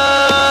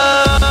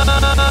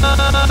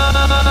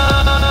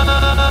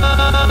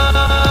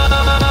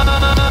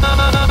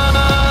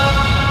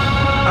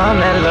 I'm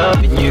not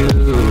loving you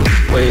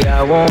way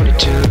I wanted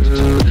to,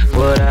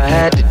 what I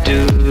had to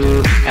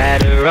do,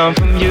 had to run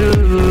from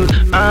you.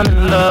 I'm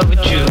in love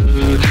with you,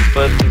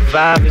 but the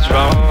vibe is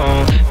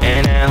wrong,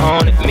 and it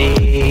haunted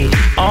me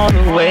all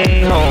the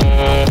way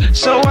home.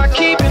 So I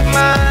keep in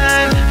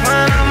mind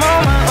when I'm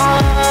on my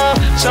own,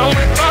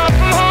 somewhere far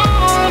from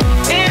home,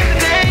 in the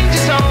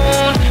danger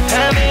zone.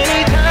 How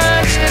many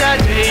times did I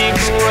take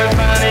before I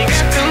finally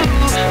got through?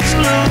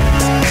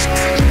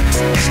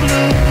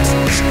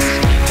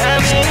 How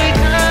many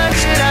times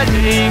did I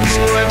take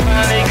before I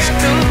finally got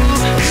through?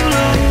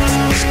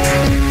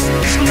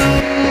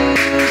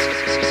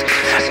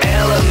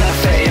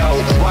 LMFAO,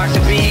 rock the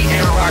beat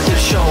and rock the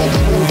show.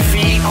 Move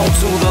feet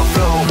onto the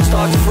floor,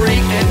 start to freak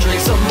and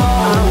drink some more.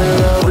 I'm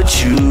in love with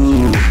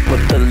you,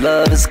 but the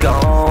love is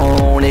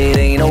gone. It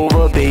ain't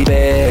over,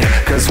 baby,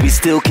 cause we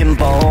still can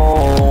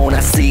bone. I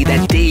see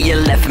that day you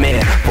left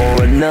me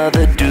for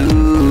another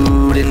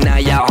dude, and now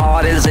your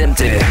heart is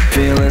empty,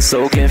 feeling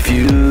so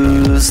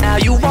confused. Now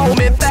you want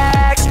me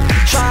back,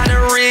 trying to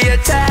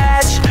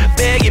reattach,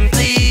 begging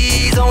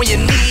please on your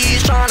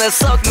knees, trying to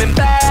suck me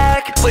back.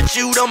 But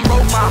you done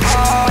broke my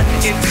heart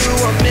into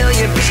a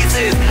million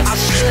pieces. I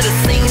should've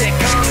seen it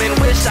coming,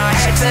 wish I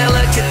had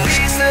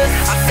telekinesis.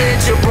 I said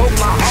you broke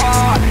my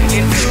heart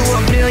into a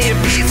million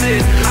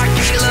pieces. I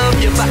can't love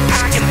you, but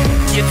I can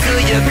you till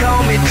you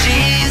call me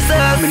Jesus.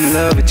 I'm in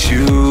love with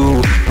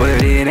you,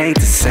 but it ain't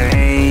the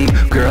same.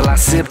 Girl, I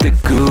sipped the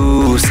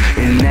goose,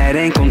 and that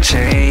ain't gon'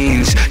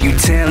 change. You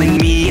telling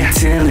me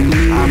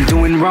I'm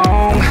doing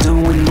wrong,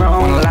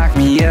 wanna lock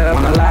me up,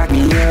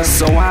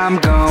 so I'm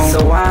gone.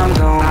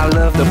 I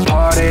love the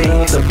party,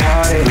 love the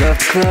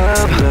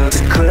club,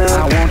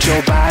 I want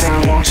your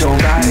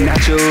body,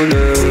 not your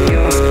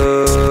love.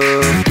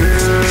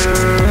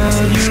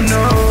 Girl, you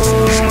know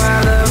my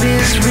love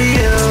is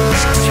real,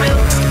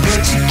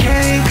 but you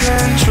can't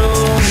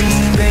control me,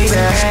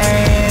 baby.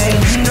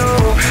 You know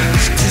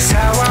just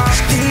how I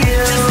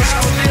feel,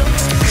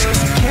 but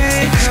you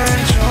can't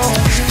control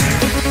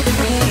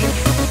me.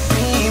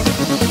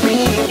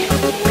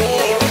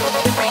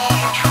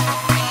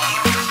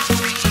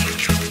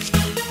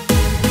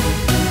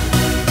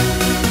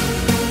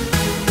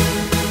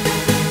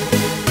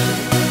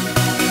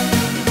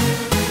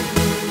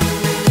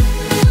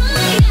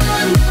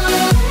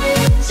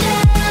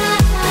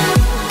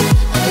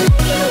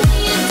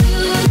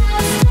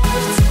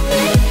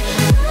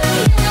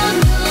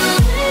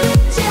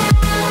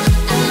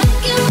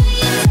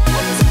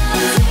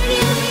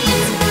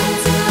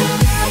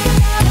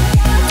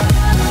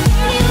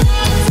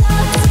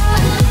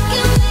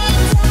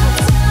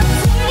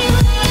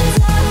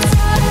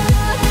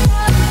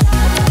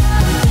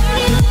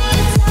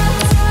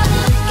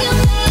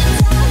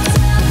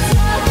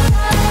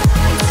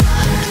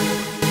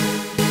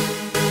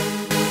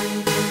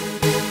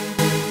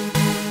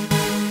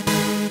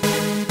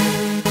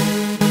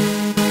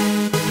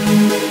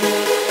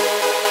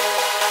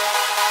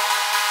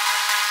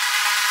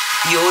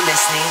 You're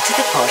listening to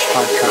the POSH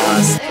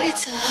Podcast.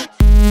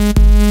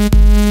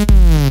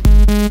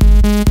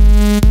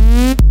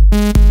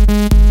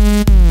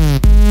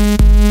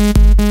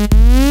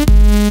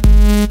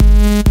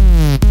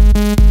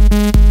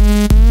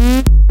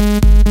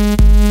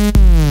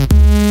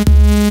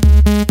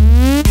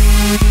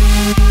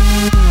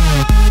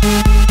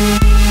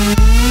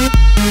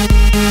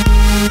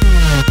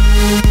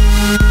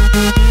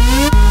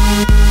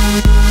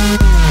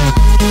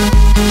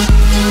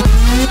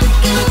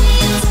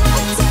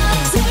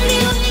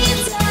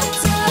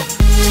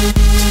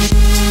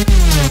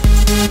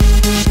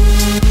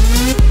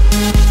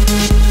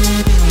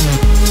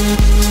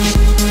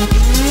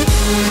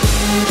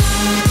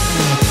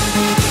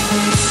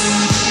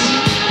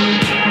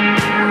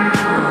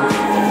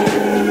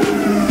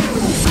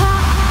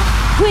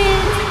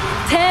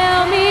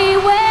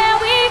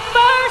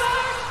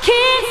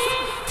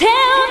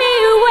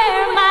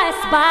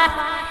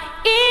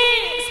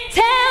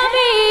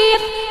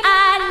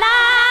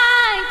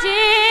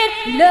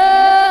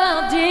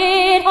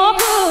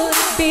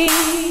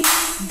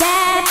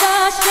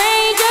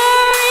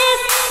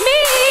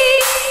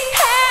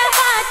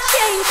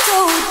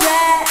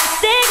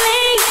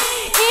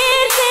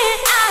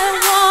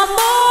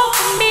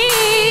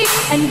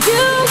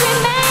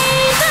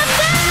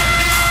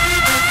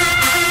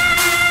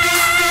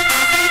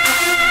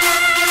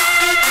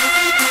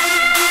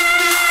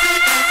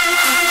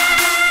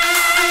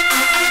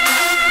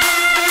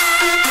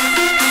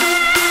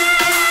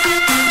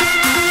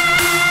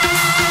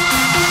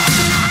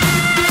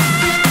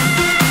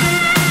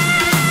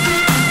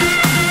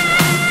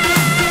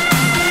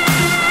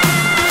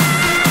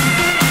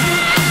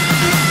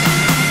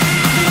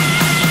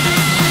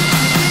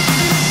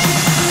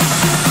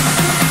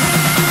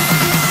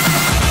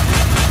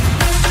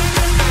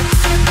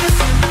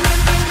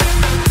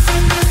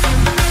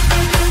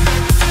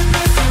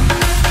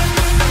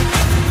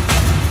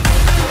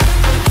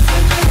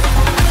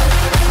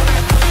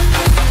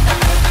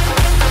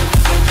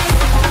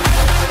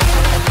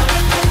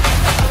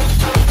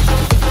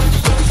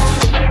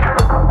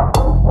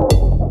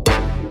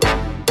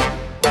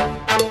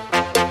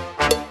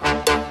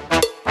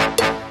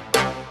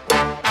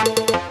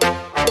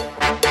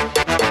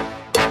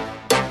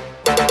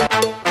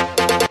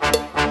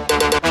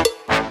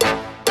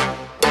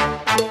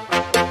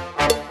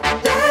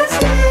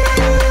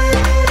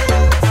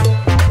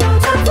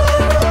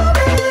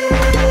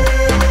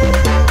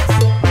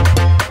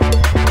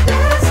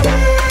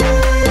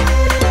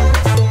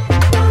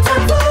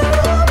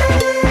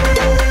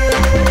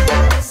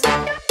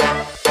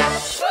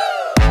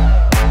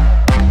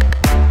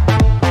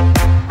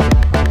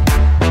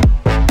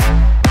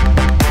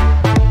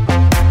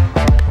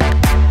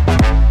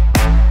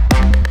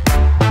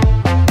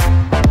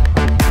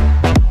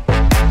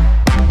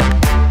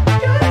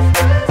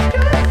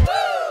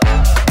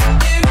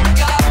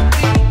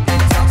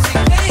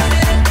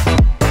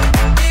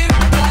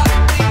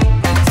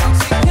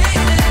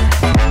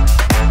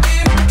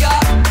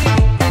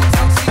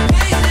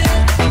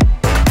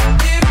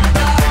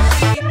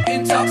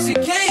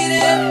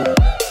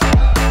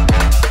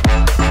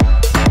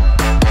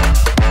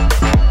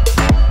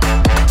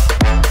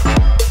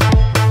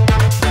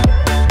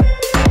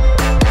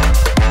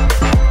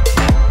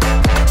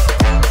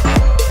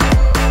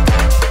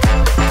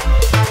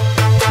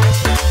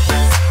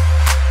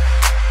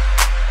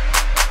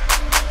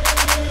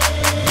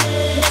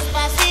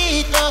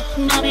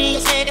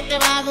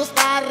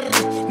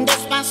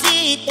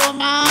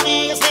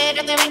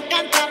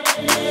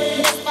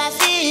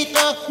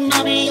 Despacito,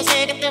 mami, yo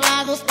sé que te va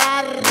a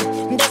gustar.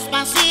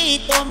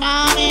 Despacito,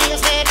 mami, yo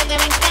sé que te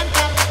va a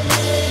encantar.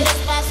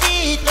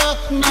 Despacito,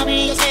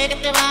 mami, yo sé que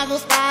te va a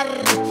gustar.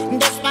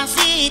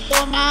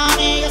 Despacito,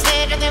 mami, yo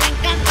sé que te va a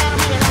encantar.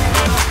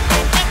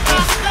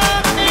 Despacito,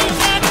 mami, yo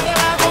sé que te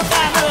va a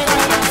gustar.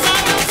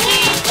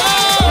 Sabrosito,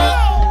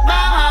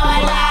 vamos a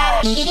bailar.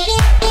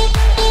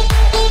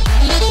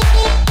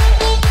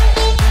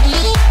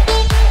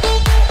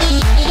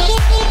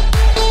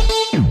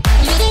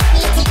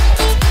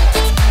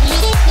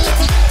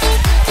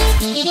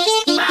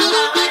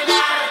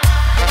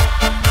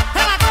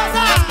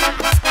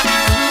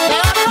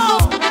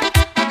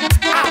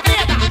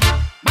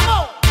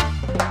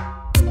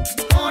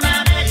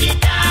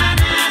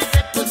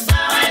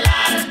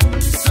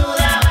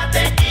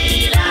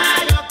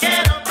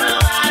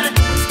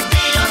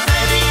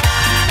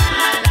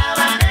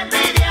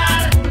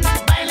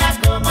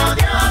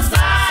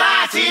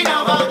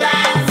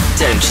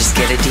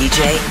 DJ,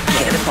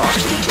 get a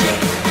POSH DJ.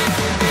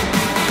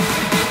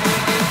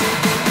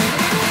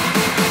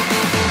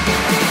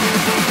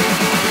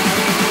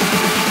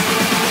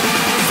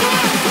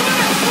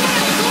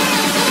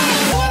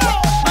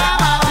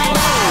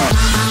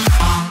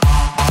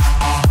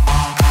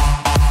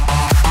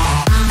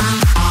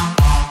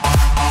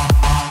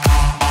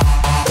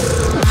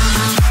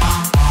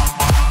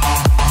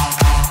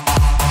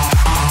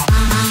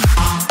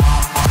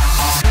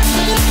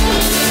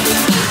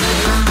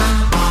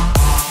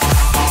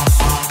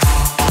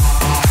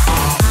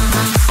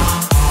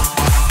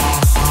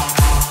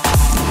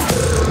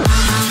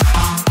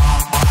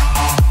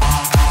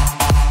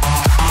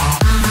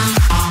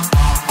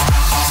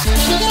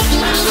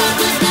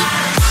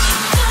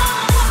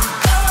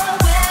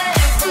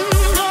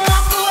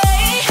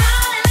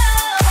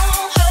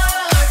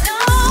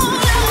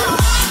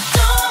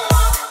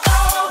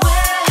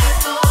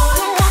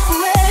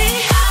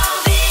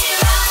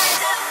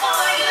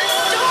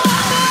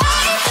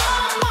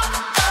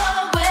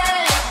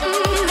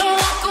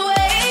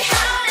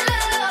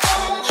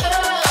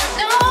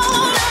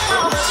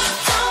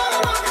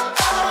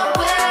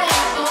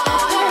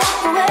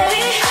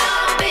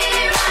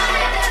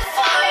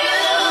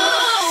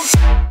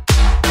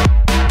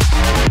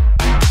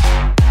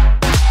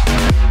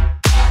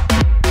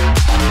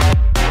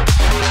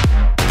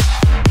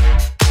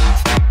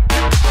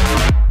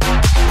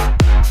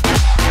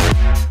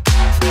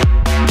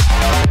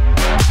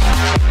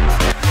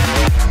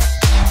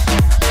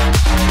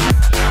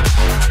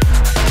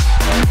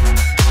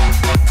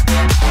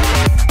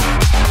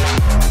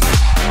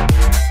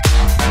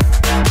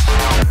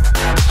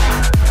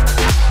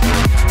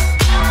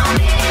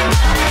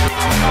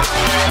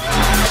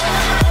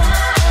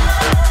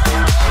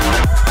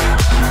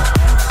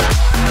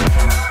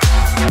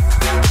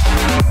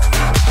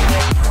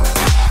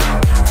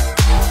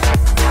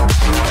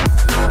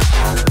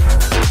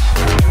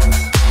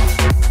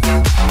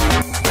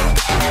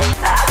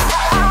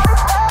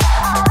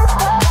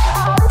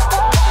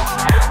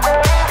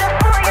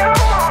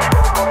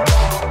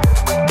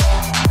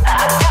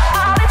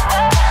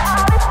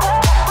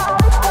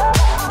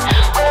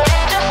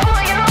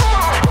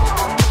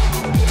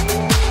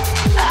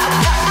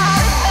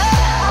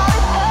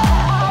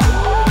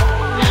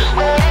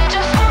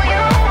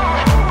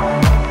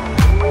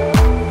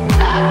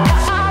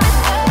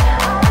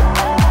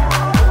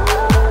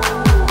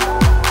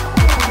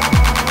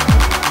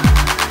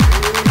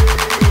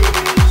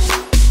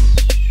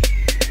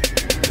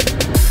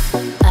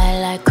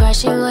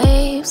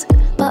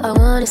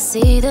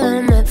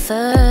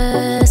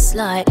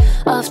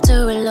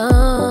 After a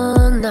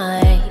long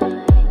night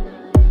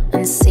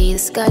and see the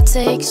sky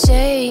take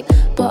shape,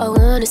 but I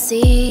wanna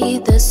see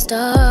the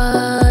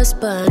stars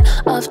burn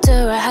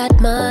after I had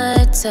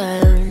my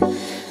turn.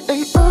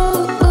 And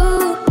ooh,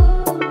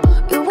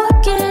 you're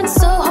working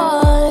so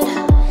hard,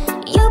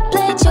 you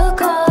played your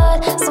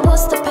card, so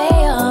what's the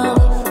payoff?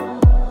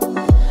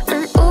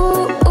 And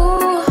ooh,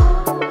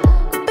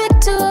 big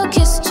talk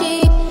is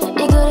cheap,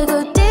 you gotta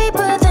go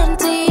deeper than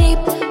deep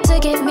to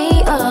get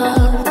me up.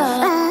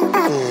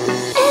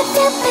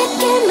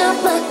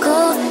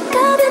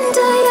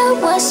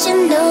 You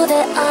know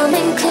that I'm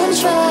in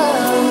control.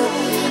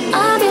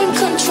 I'm in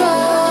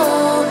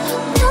control.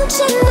 Don't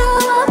you know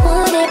I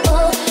want it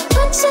all?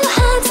 Put your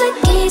hands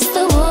against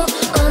the wall.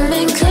 I'm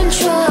in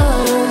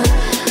control.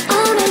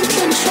 I'm in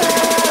control.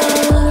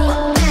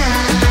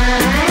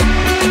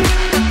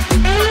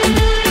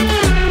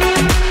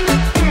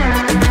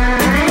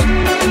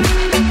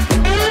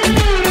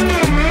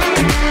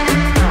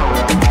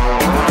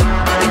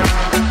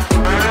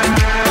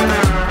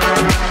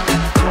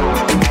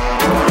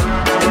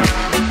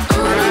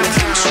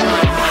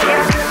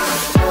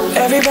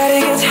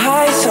 Everybody gets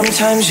high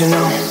sometimes, you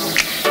know.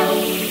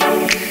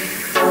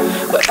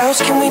 What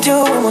else can we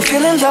do when we're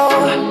feeling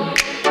low?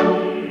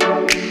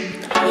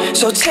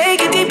 So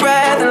take a deep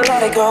breath and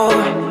let it go.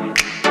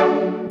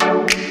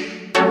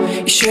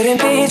 You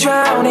shouldn't be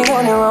drowning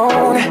on your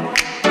own.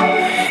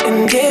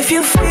 And if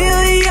you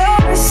feel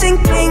you're you're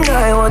sinking,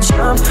 I will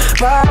jump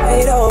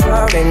right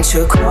over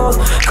into cold,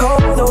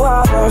 cold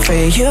water for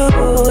you.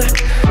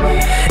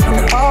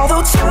 And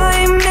although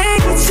time may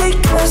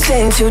take us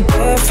into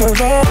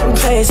different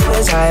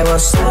places, I will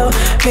still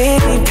be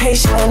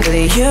patient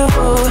with you.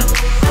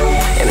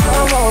 And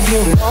I hope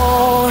you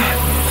know,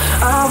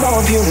 I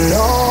hope you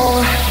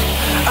know,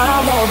 I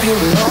hope you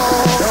know,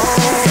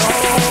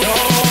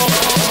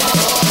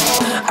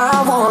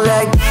 I won't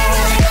let go.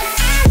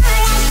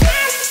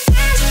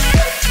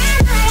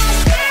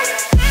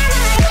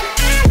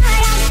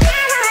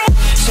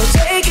 So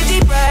take a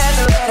deep breath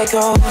and let it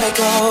go, let it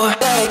go,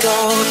 let it go,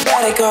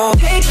 let it go.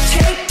 Take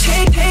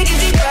a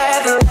deep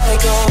breath and let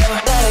it go,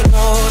 let it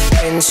go.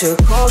 Into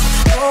cold,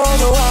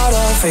 cold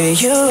water for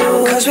you.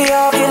 Cause we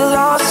all get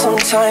lost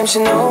sometimes,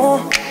 you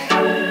know.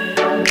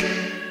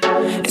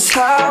 It's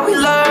how we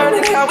learn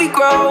and how we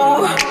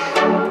grow.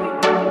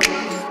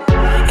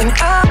 And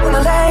I'm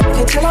gonna let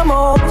you till I'm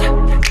old.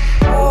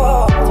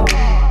 Oh,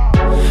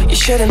 you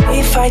shouldn't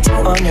be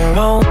fighting on your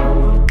own.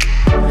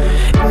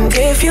 And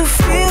if you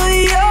feel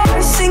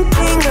you're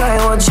sinking, I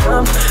will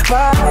jump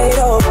right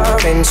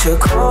over into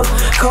cold,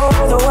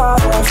 cold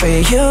water for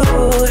you.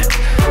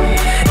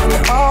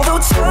 And although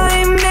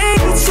time may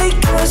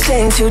take us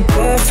into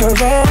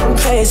different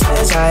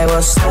places, I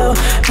will still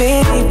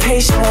be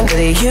patient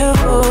with you.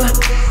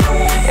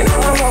 And I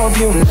hope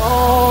you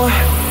know,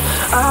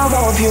 I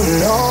hope you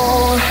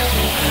know,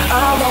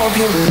 I hope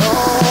you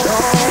know,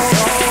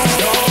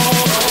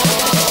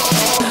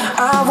 I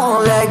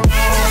won't let go.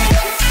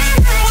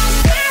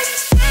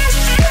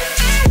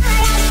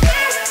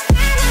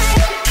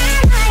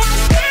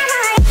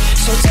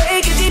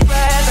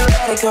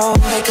 Let it go,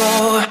 let it go,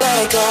 let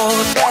it go,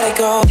 let it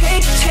go.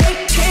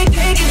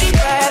 Take a deep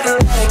breath and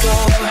let it go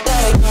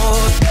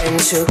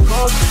into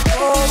cold,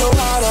 cold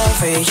water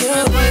for you.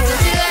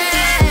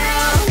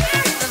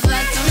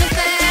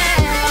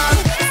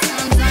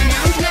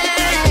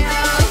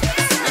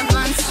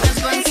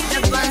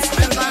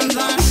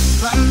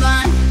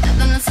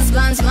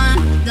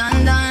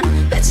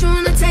 Bet you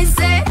wanna taste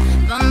it,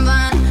 bun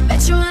bun.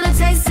 Bet you wanna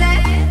taste it.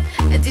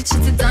 Let it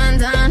chit to dun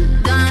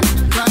dun dun,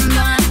 bun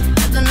bun.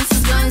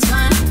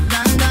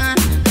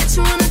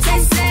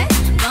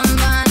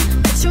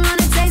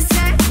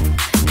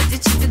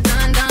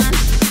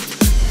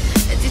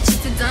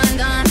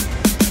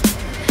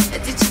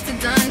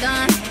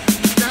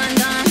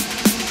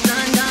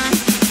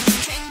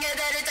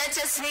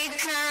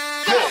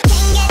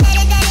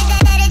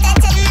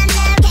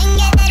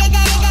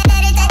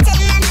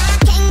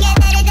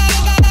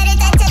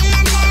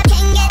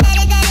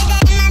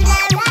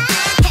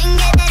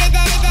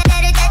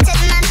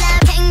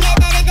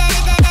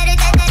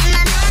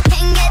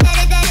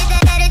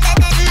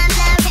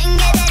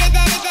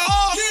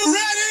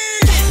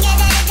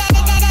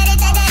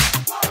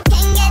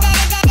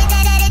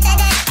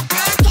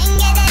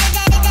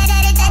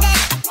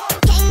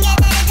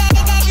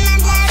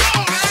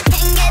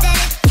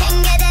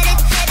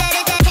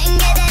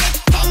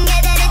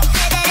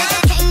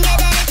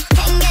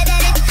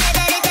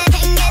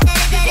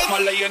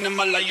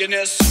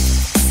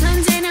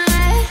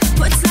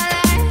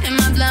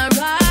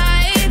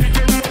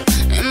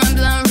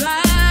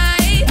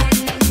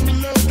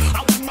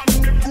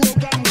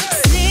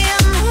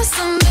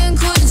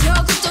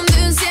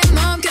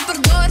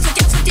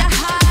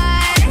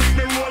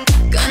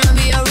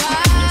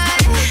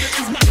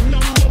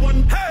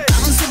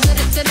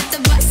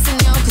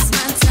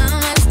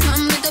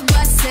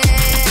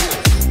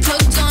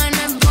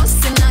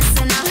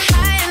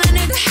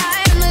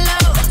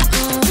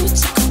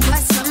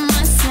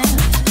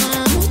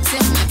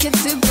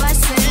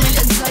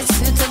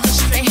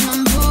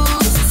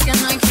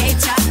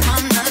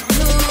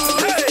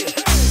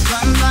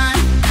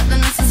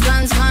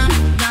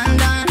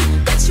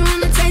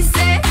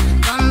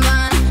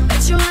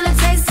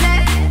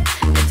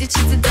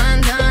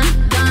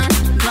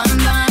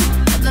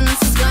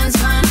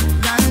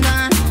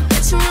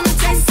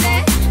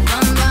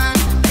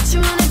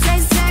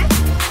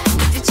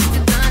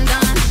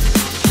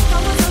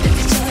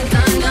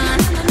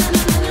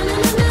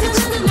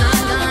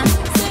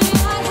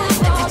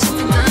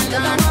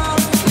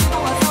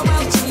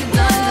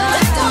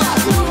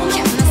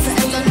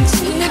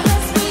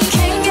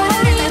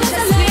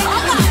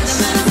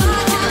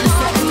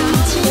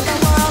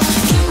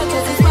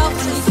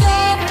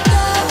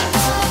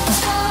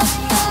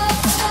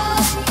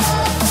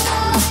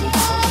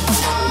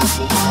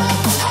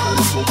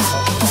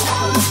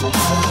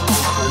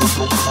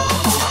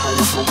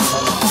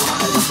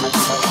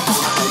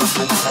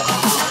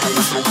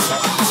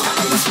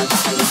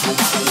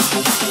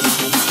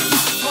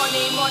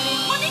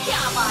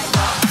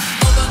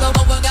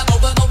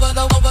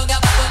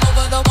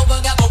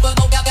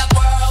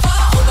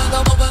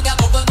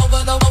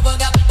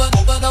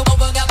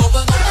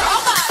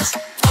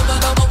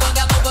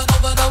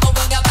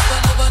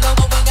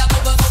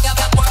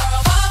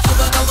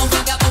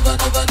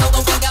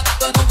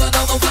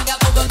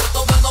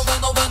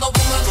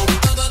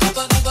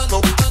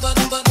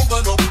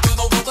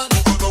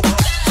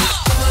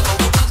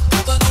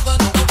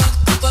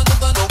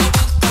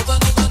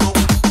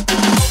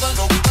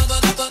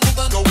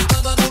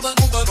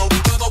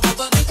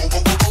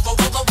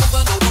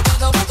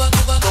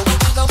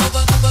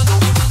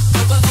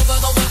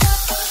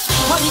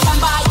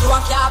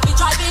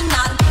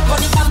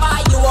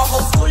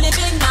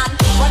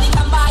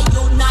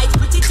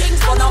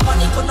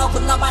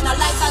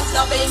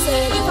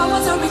 I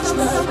was a rich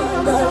girl.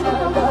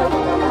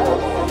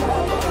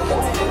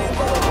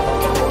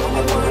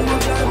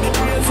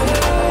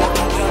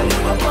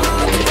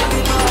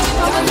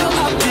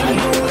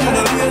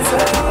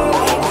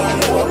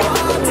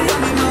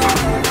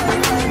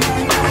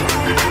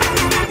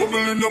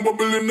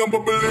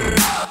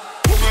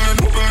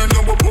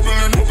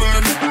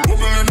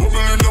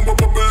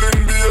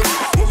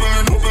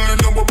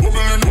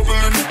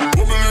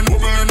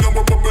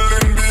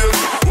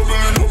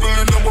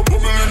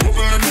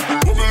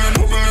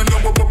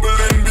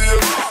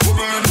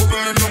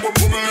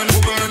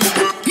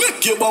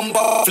 Make your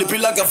bumper flip it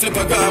like a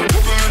flipper gram.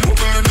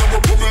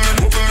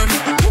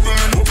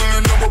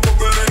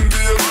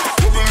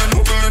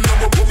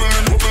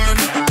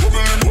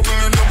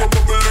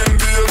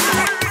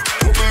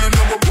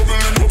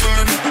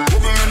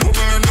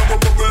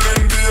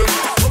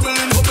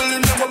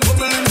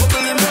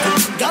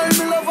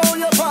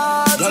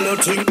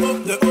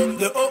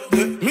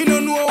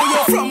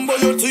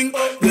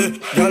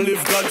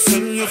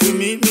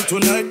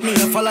 Tonight, me,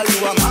 I follow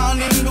you, I'm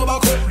on in, go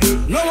back up.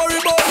 No worry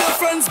about your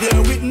friends,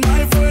 they're with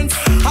my friends.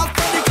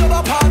 After the club,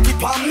 a party,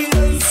 palm me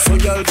in. So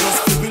y'all just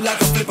flip it like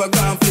a flipper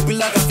gram, flip it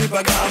like a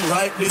flipper gram.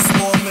 Right this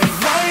moment,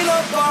 wind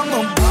up on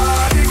my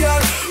body,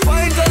 girl.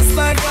 Wine just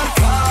like a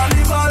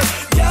carnival.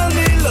 Girl,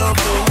 me love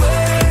the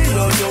way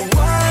you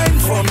wine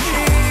for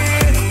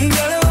me.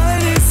 Girl, the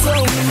wine is so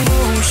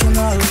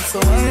emotional.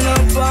 So wind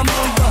up on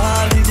my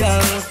body,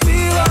 girl.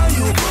 Feel how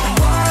you can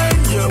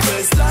wine your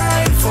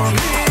waistline for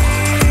me.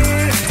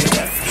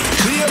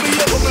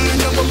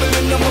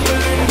 You're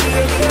bubbling,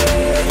 baby.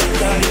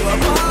 Girl, you a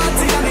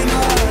party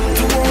animal.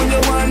 To own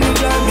your wine, you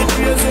drive me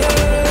crazy.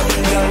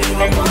 Girl, you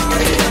a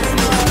party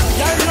animal.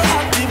 Girl, you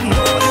active,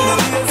 no, you no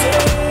lazy.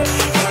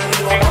 Girl,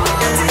 you a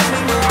party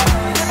animal.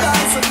 You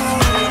dance so good,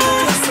 you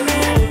just so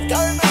good.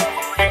 Girl,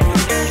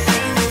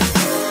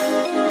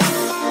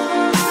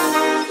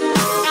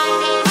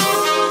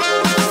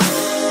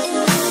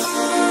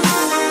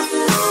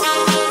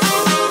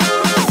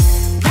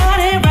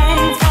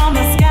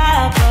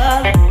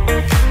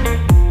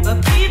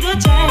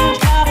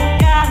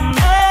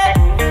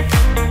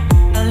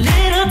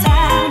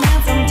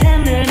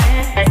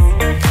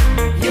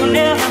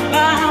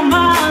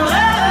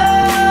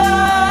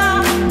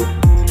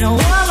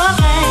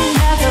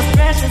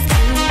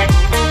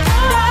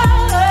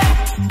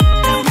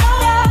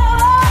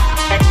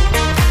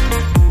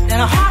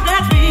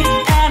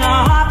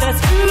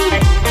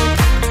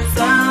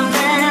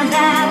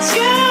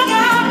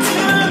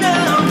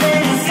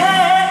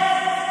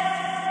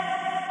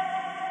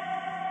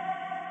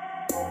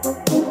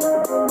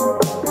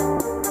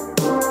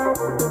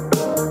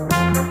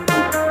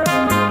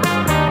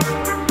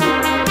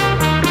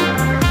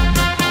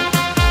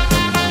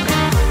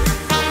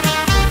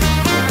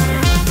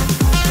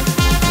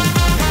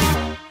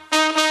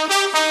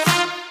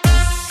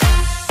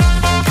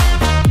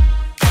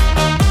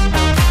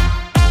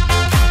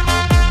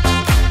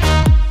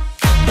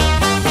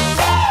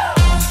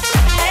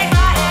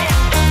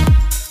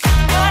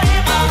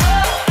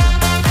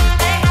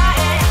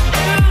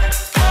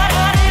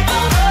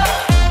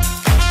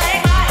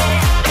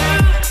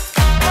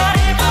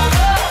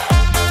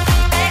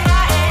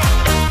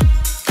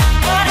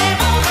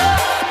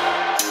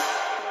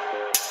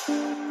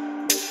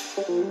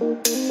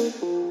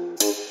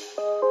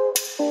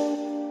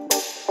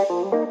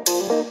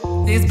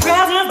 These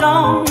presents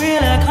don't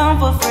really come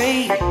for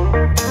free.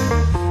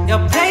 Your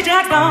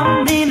paycheck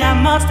don't mean that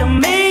much to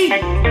me.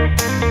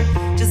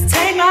 Just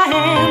take my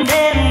hand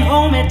and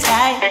hold me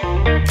tight.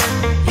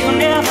 You'll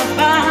never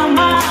buy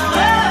my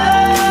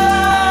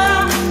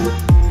love.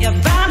 You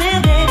buy me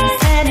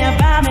this and you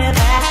buy me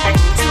that.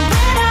 So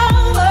win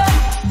over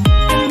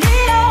and me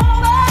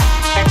over.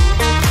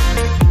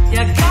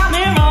 You got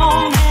me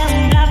wrong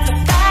and that's a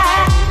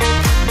fact.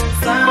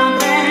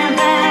 Something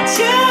that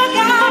you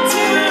got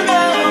to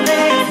know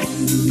this.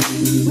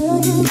 Will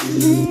you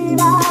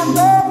realize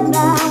when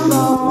I'm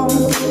wrong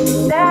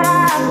that I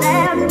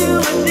dance to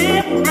a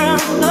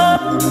different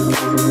love?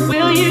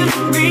 Will you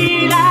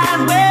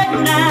realize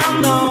when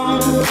I'm gone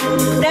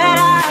that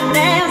I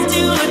dance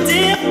to a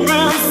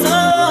different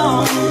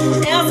song?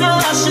 It's a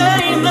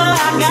shame that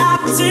I got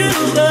to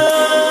love.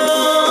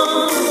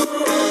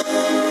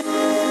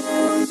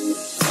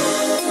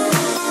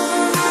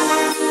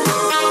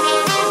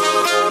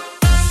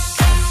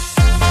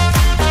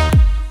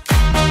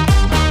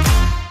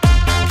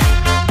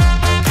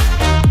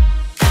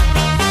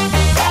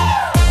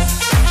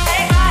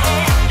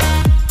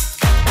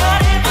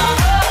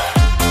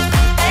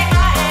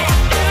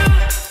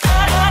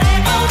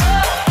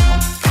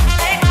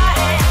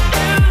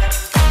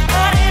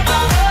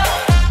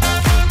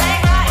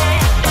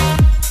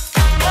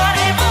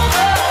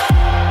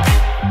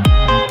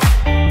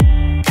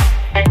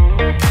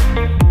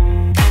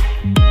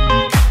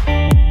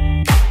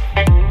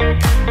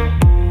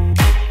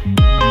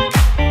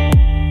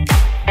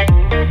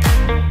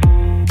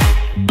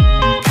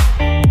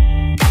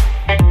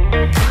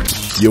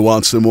 You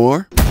want some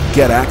more?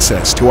 Get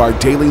access to our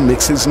daily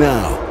mixes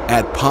now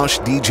at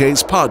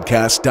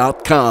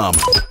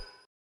POSHDJspodcast.com.